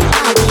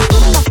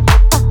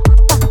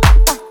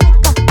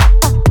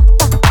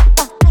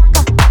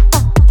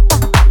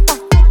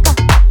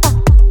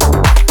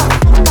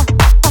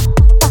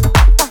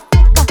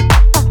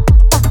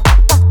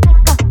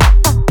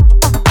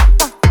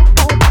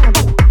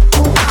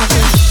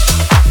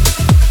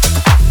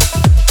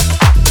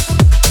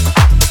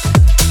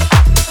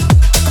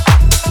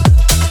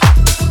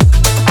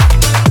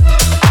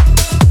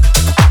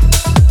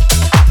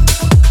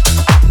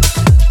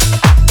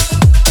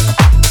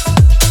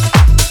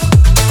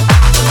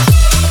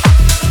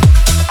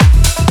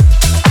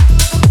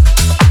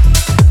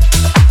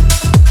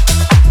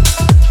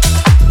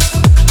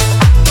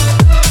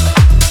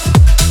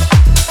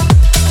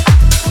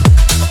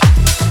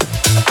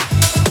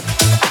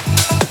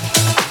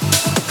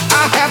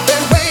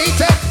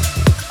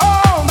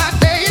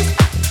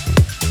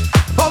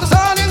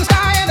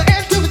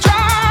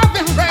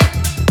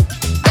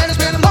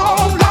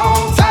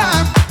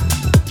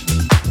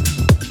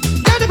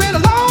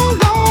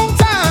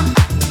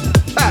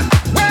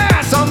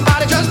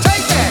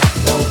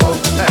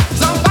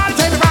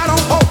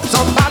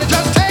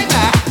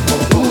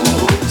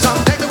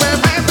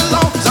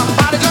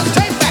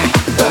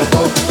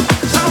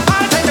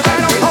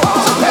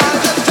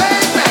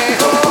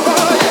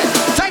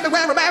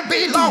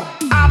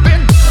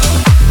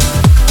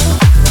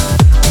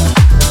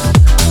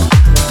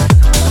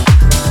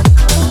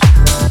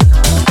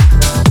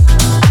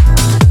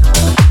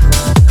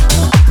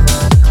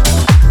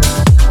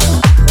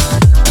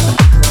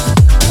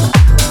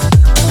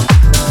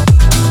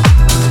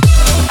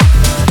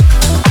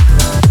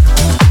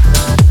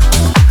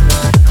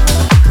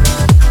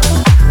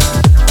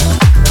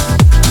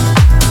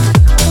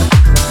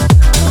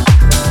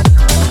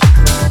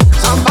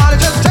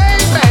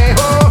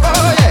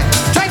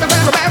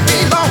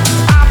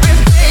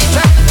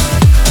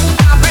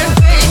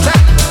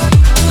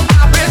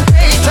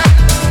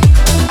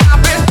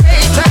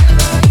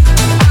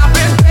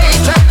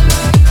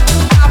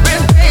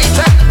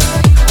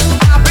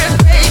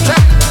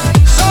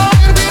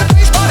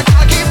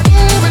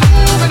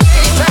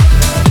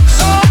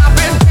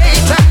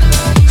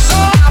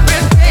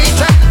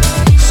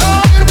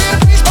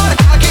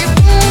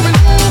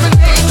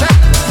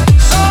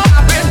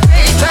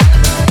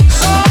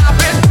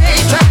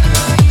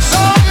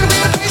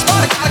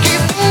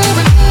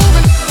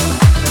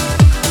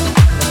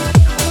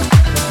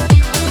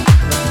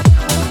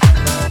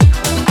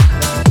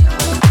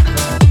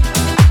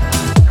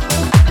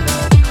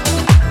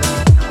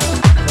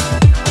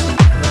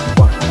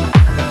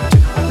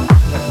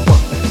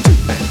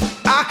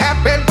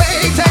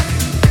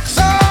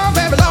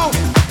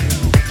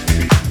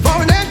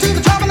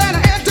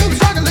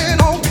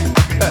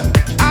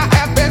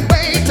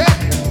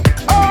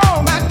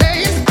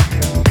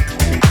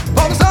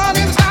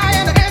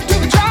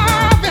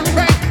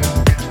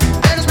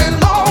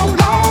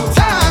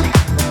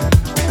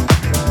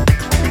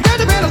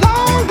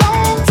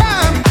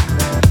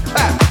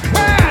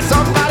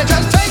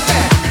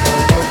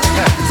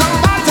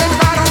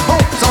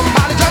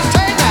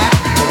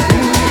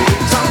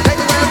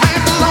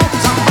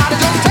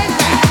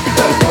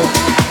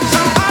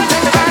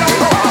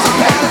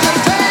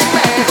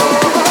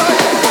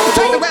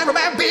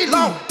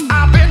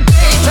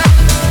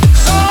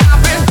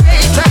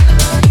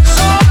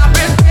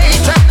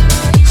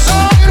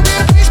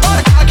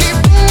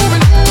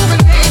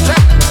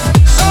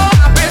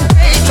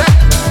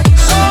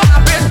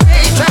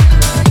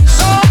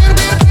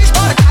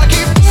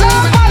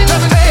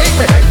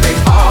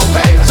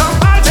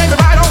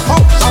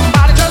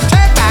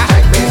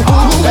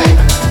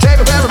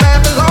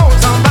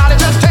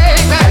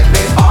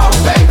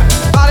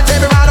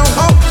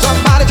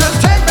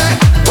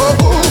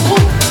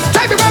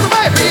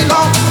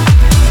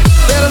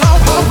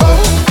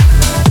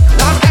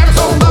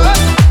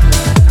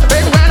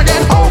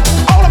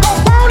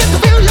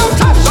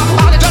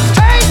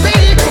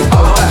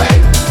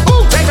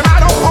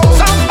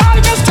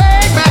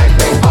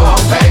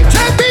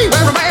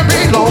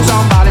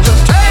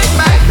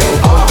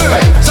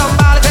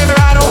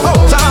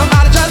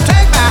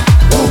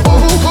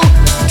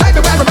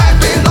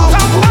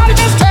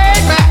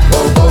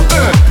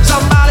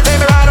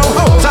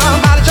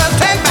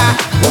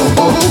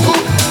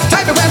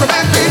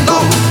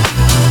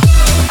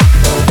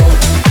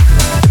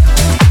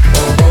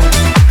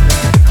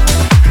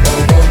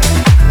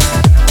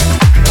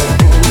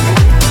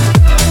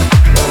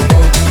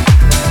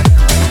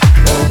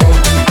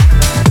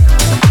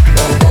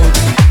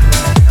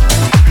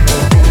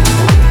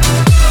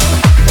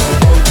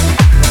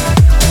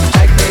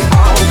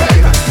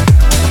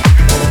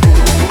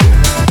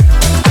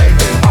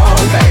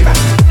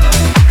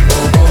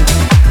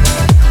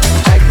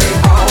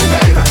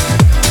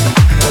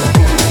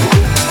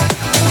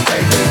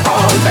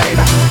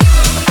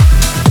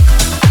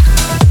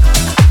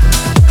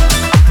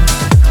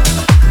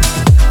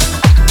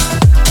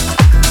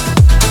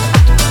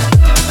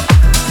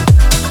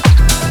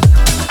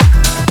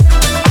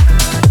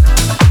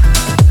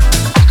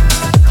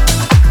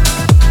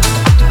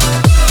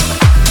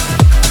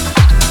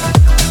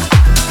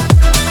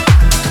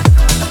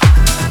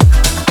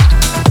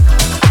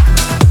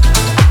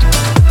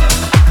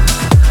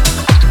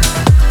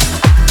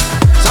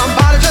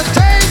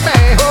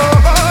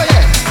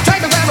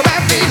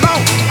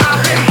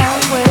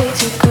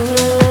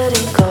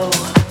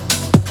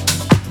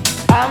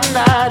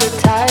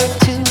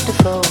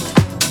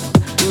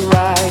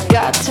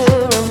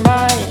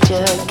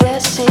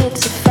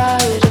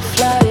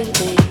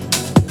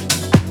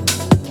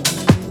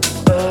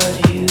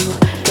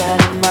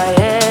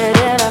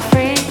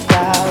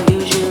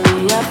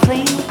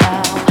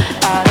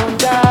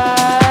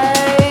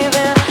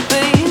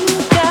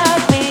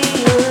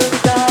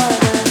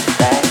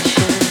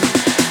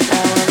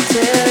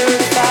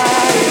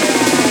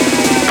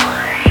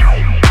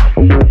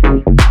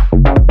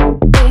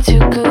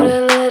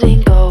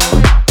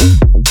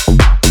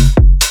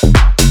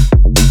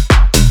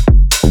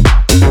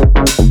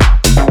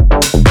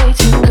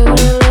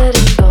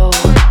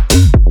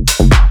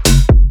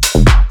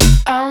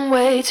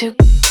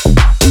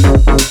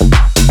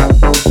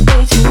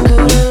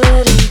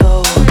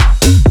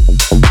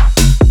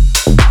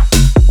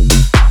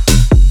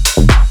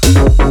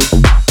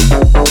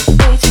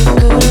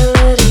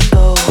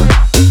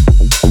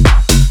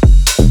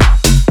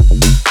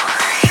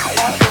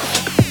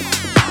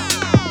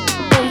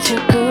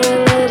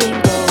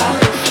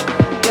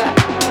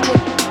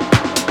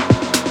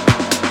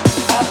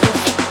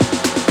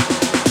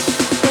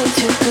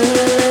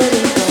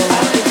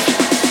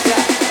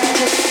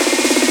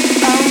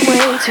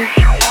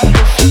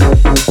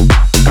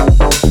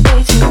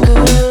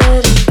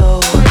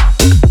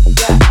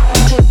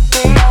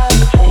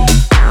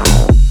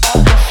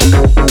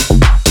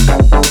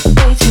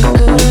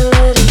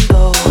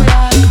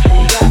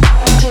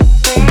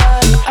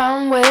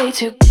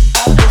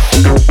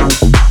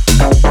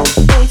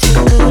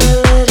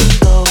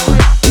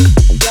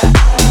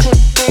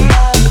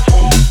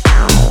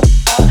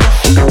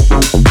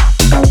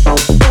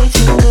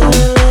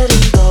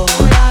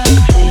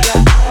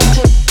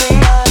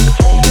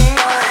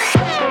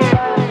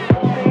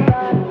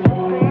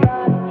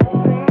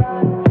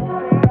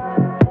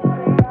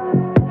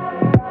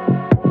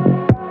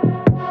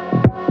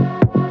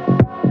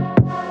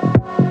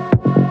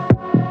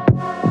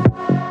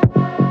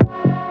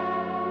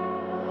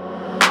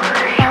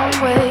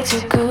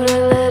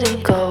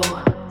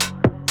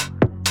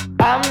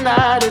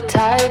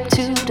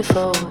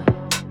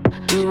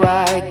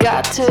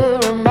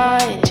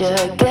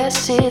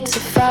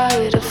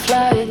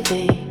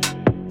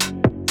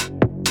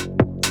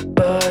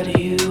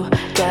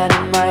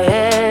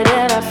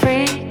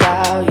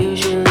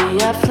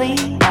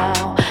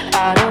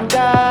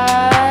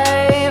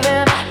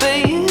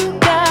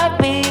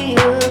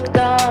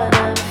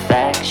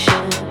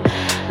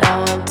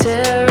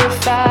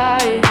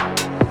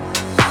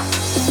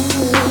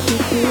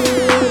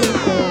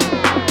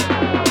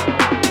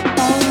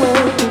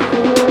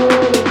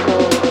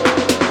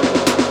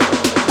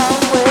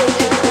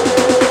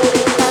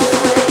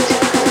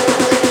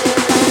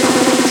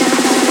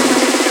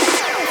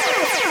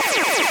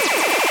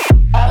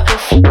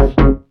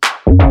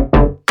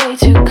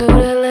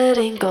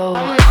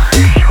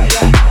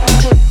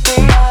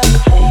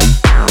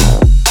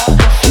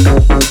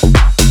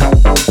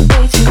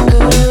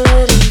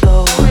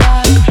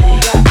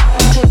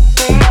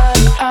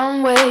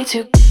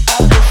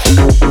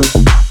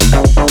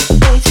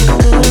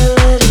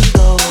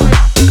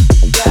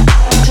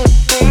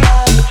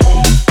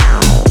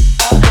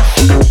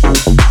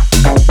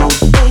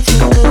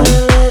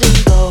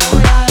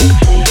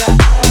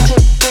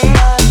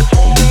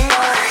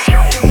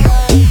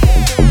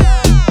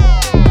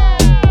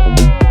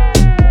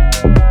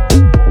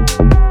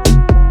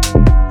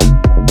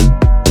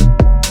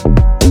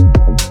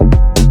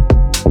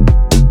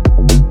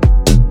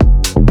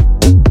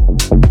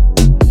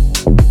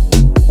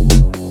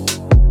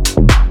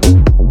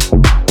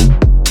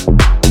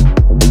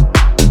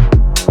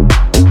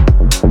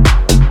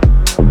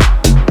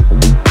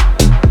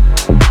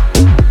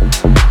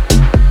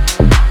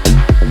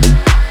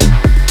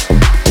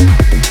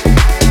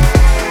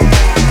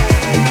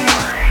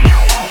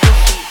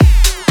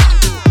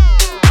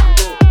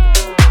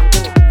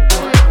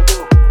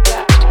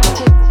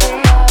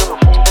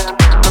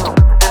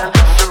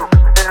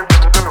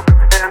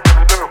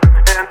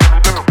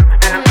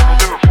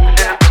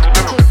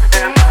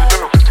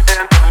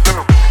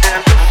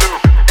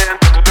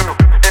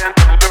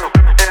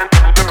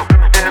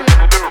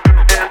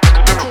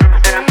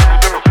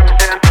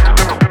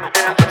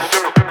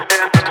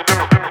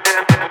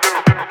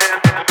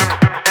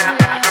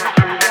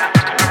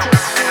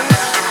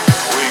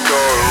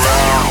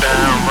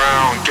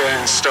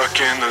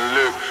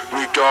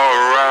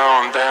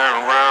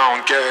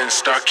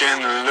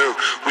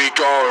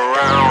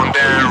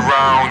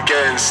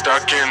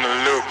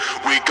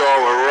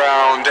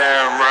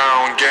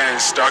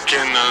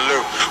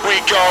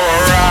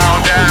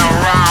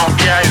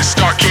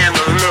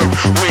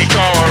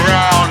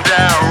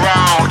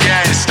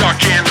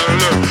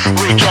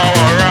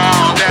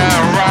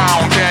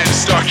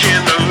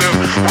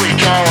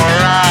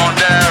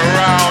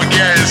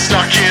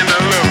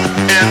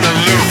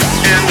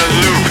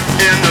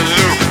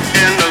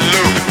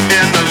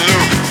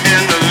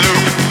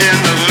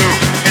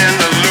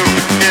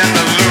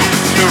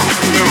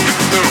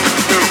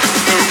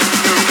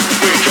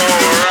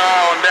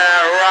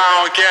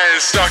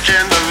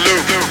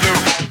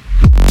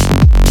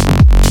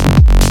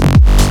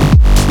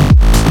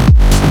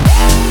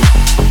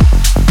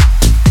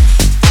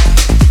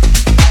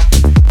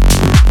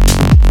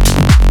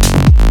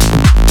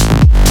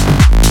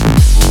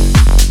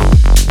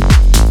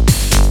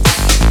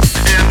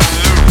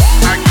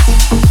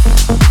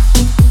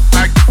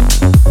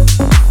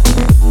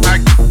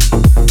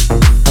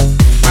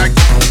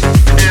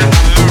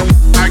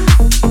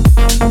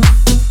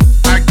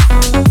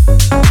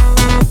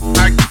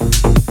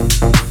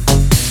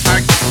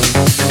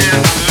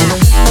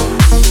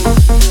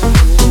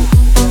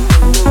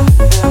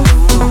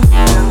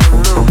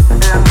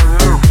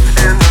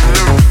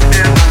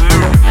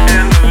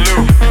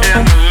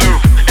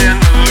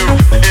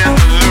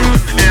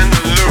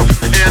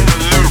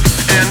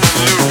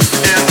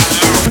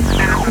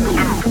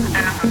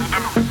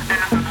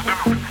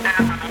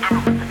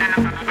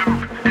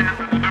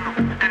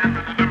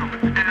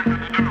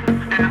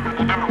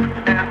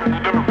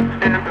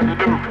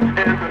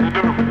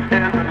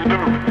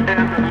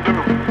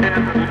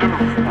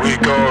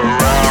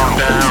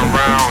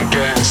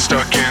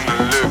 Stuck in the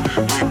loop,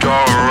 we go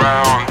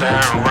around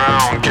and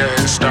round, getting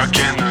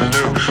stuck in the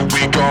loop.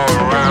 We go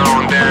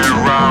around and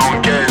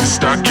round, getting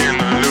stuck in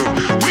the loop.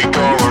 We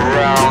go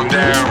around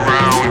and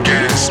round,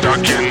 getting stuck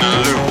in the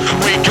loop.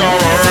 We go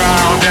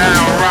around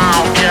and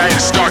round, getting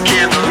stuck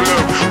in the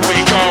loop. We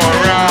go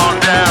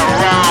around and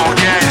round,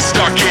 getting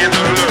stuck in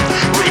the loop.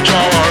 We go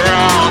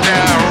around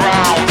and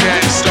round,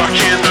 getting stuck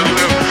in the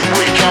loop.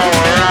 We go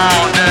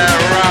around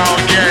and round,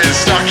 getting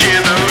stuck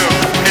in the loop.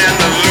 In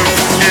the loop,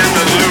 in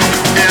the loop,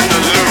 in the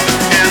loop,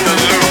 in the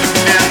loop,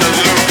 in the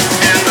loop,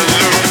 in the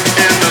loop,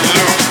 in the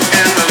loop,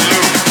 in the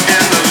loop,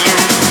 in the loop,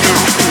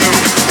 loop, loop,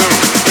 loop, loop,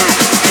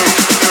 loop,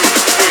 loop.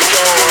 We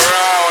go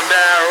around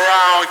and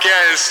round,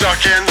 getting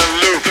stuck in the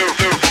loop, loop,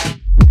 loop.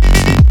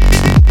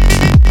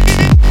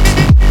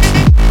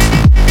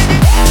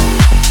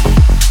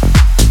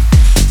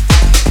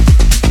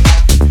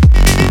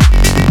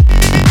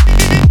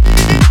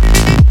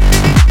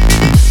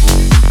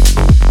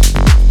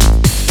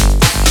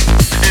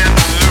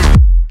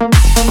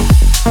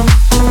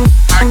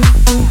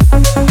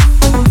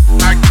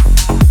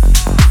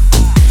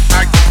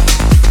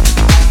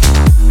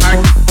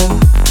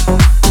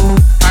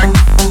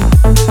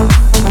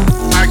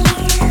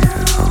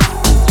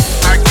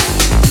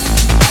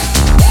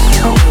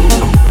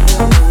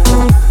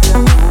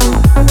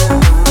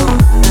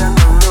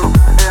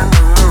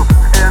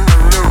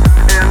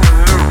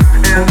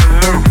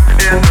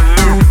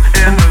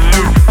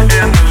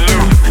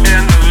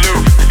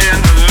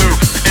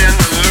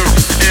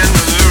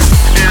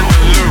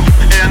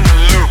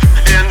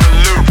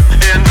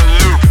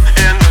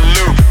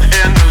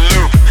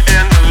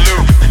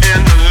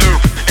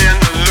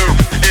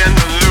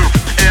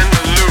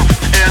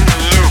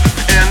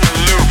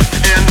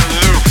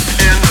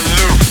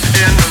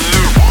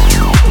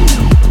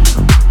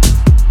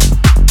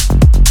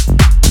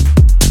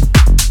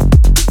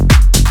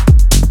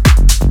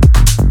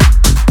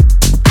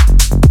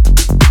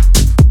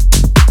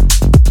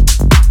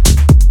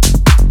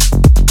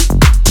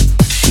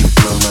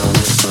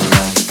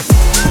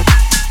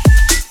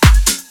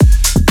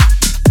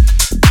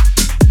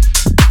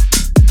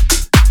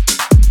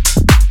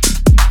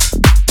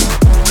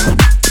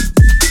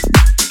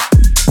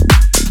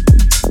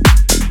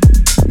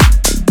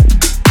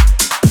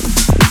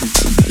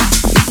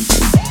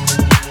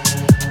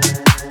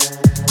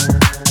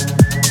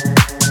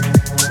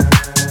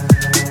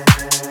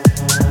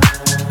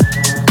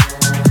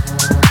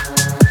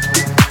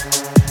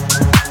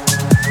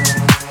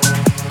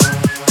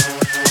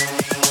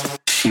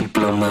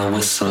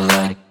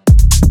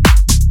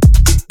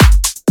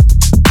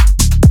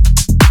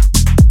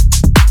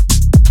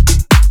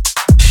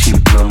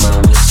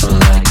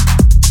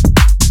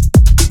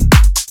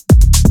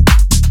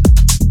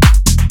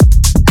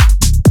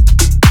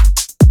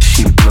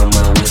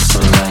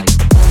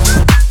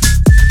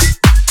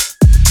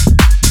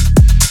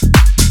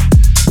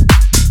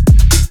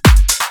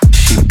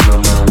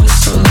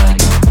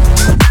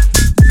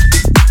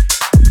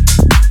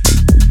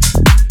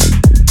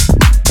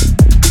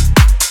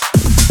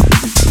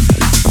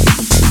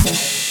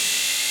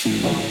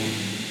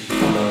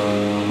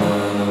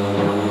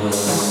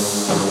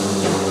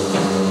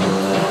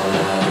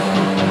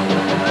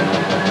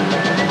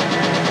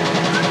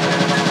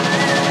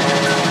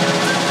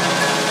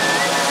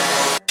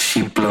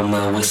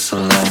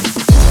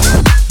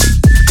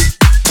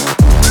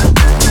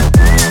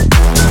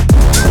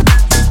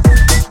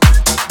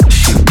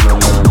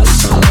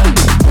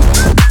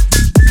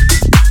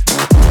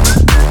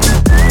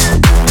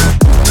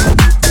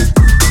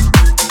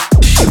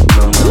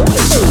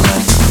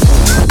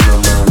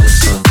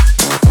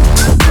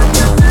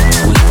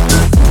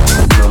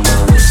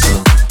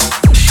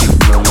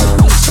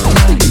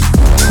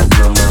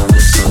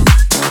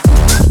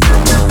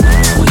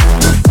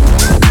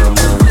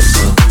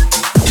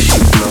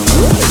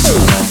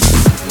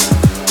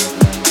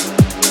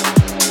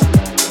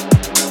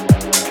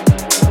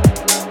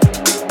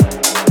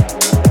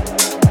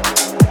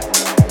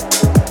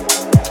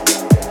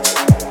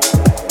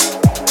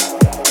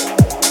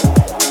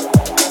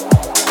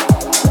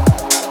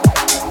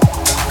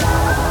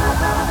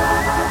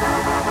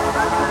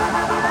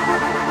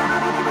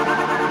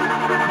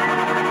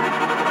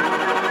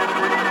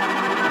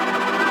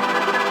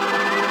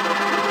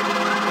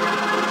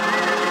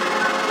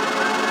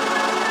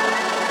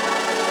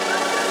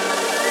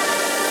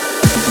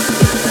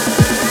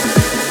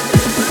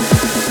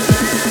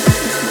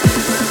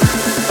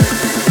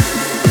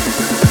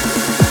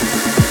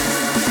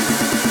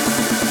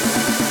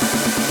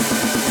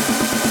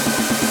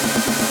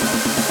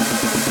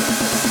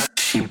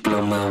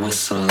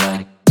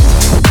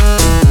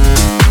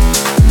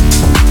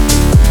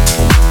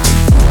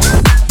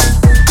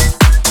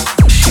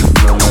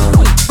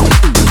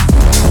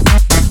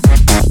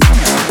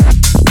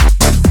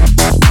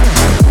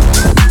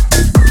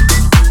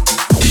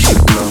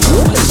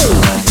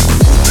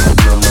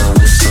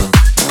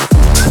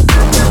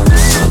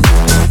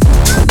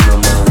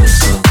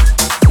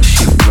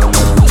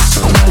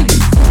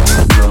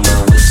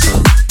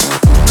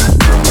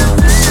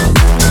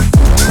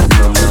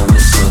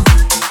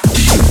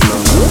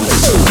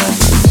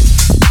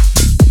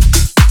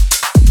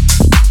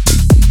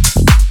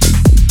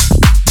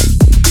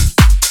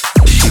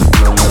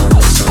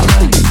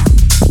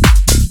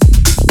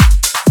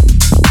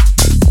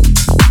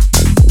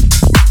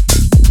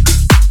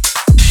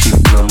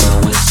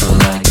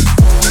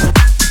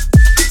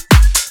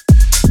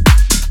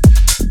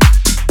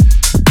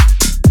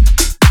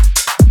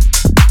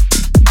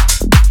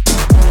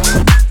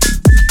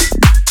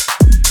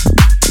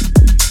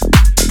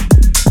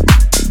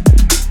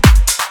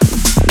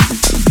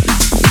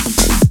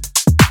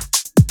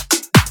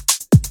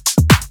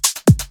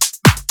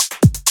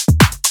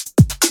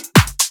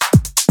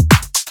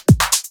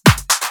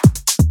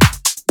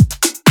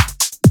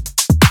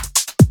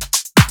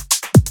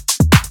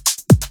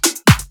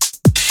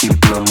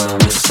 blow my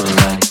whistle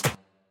like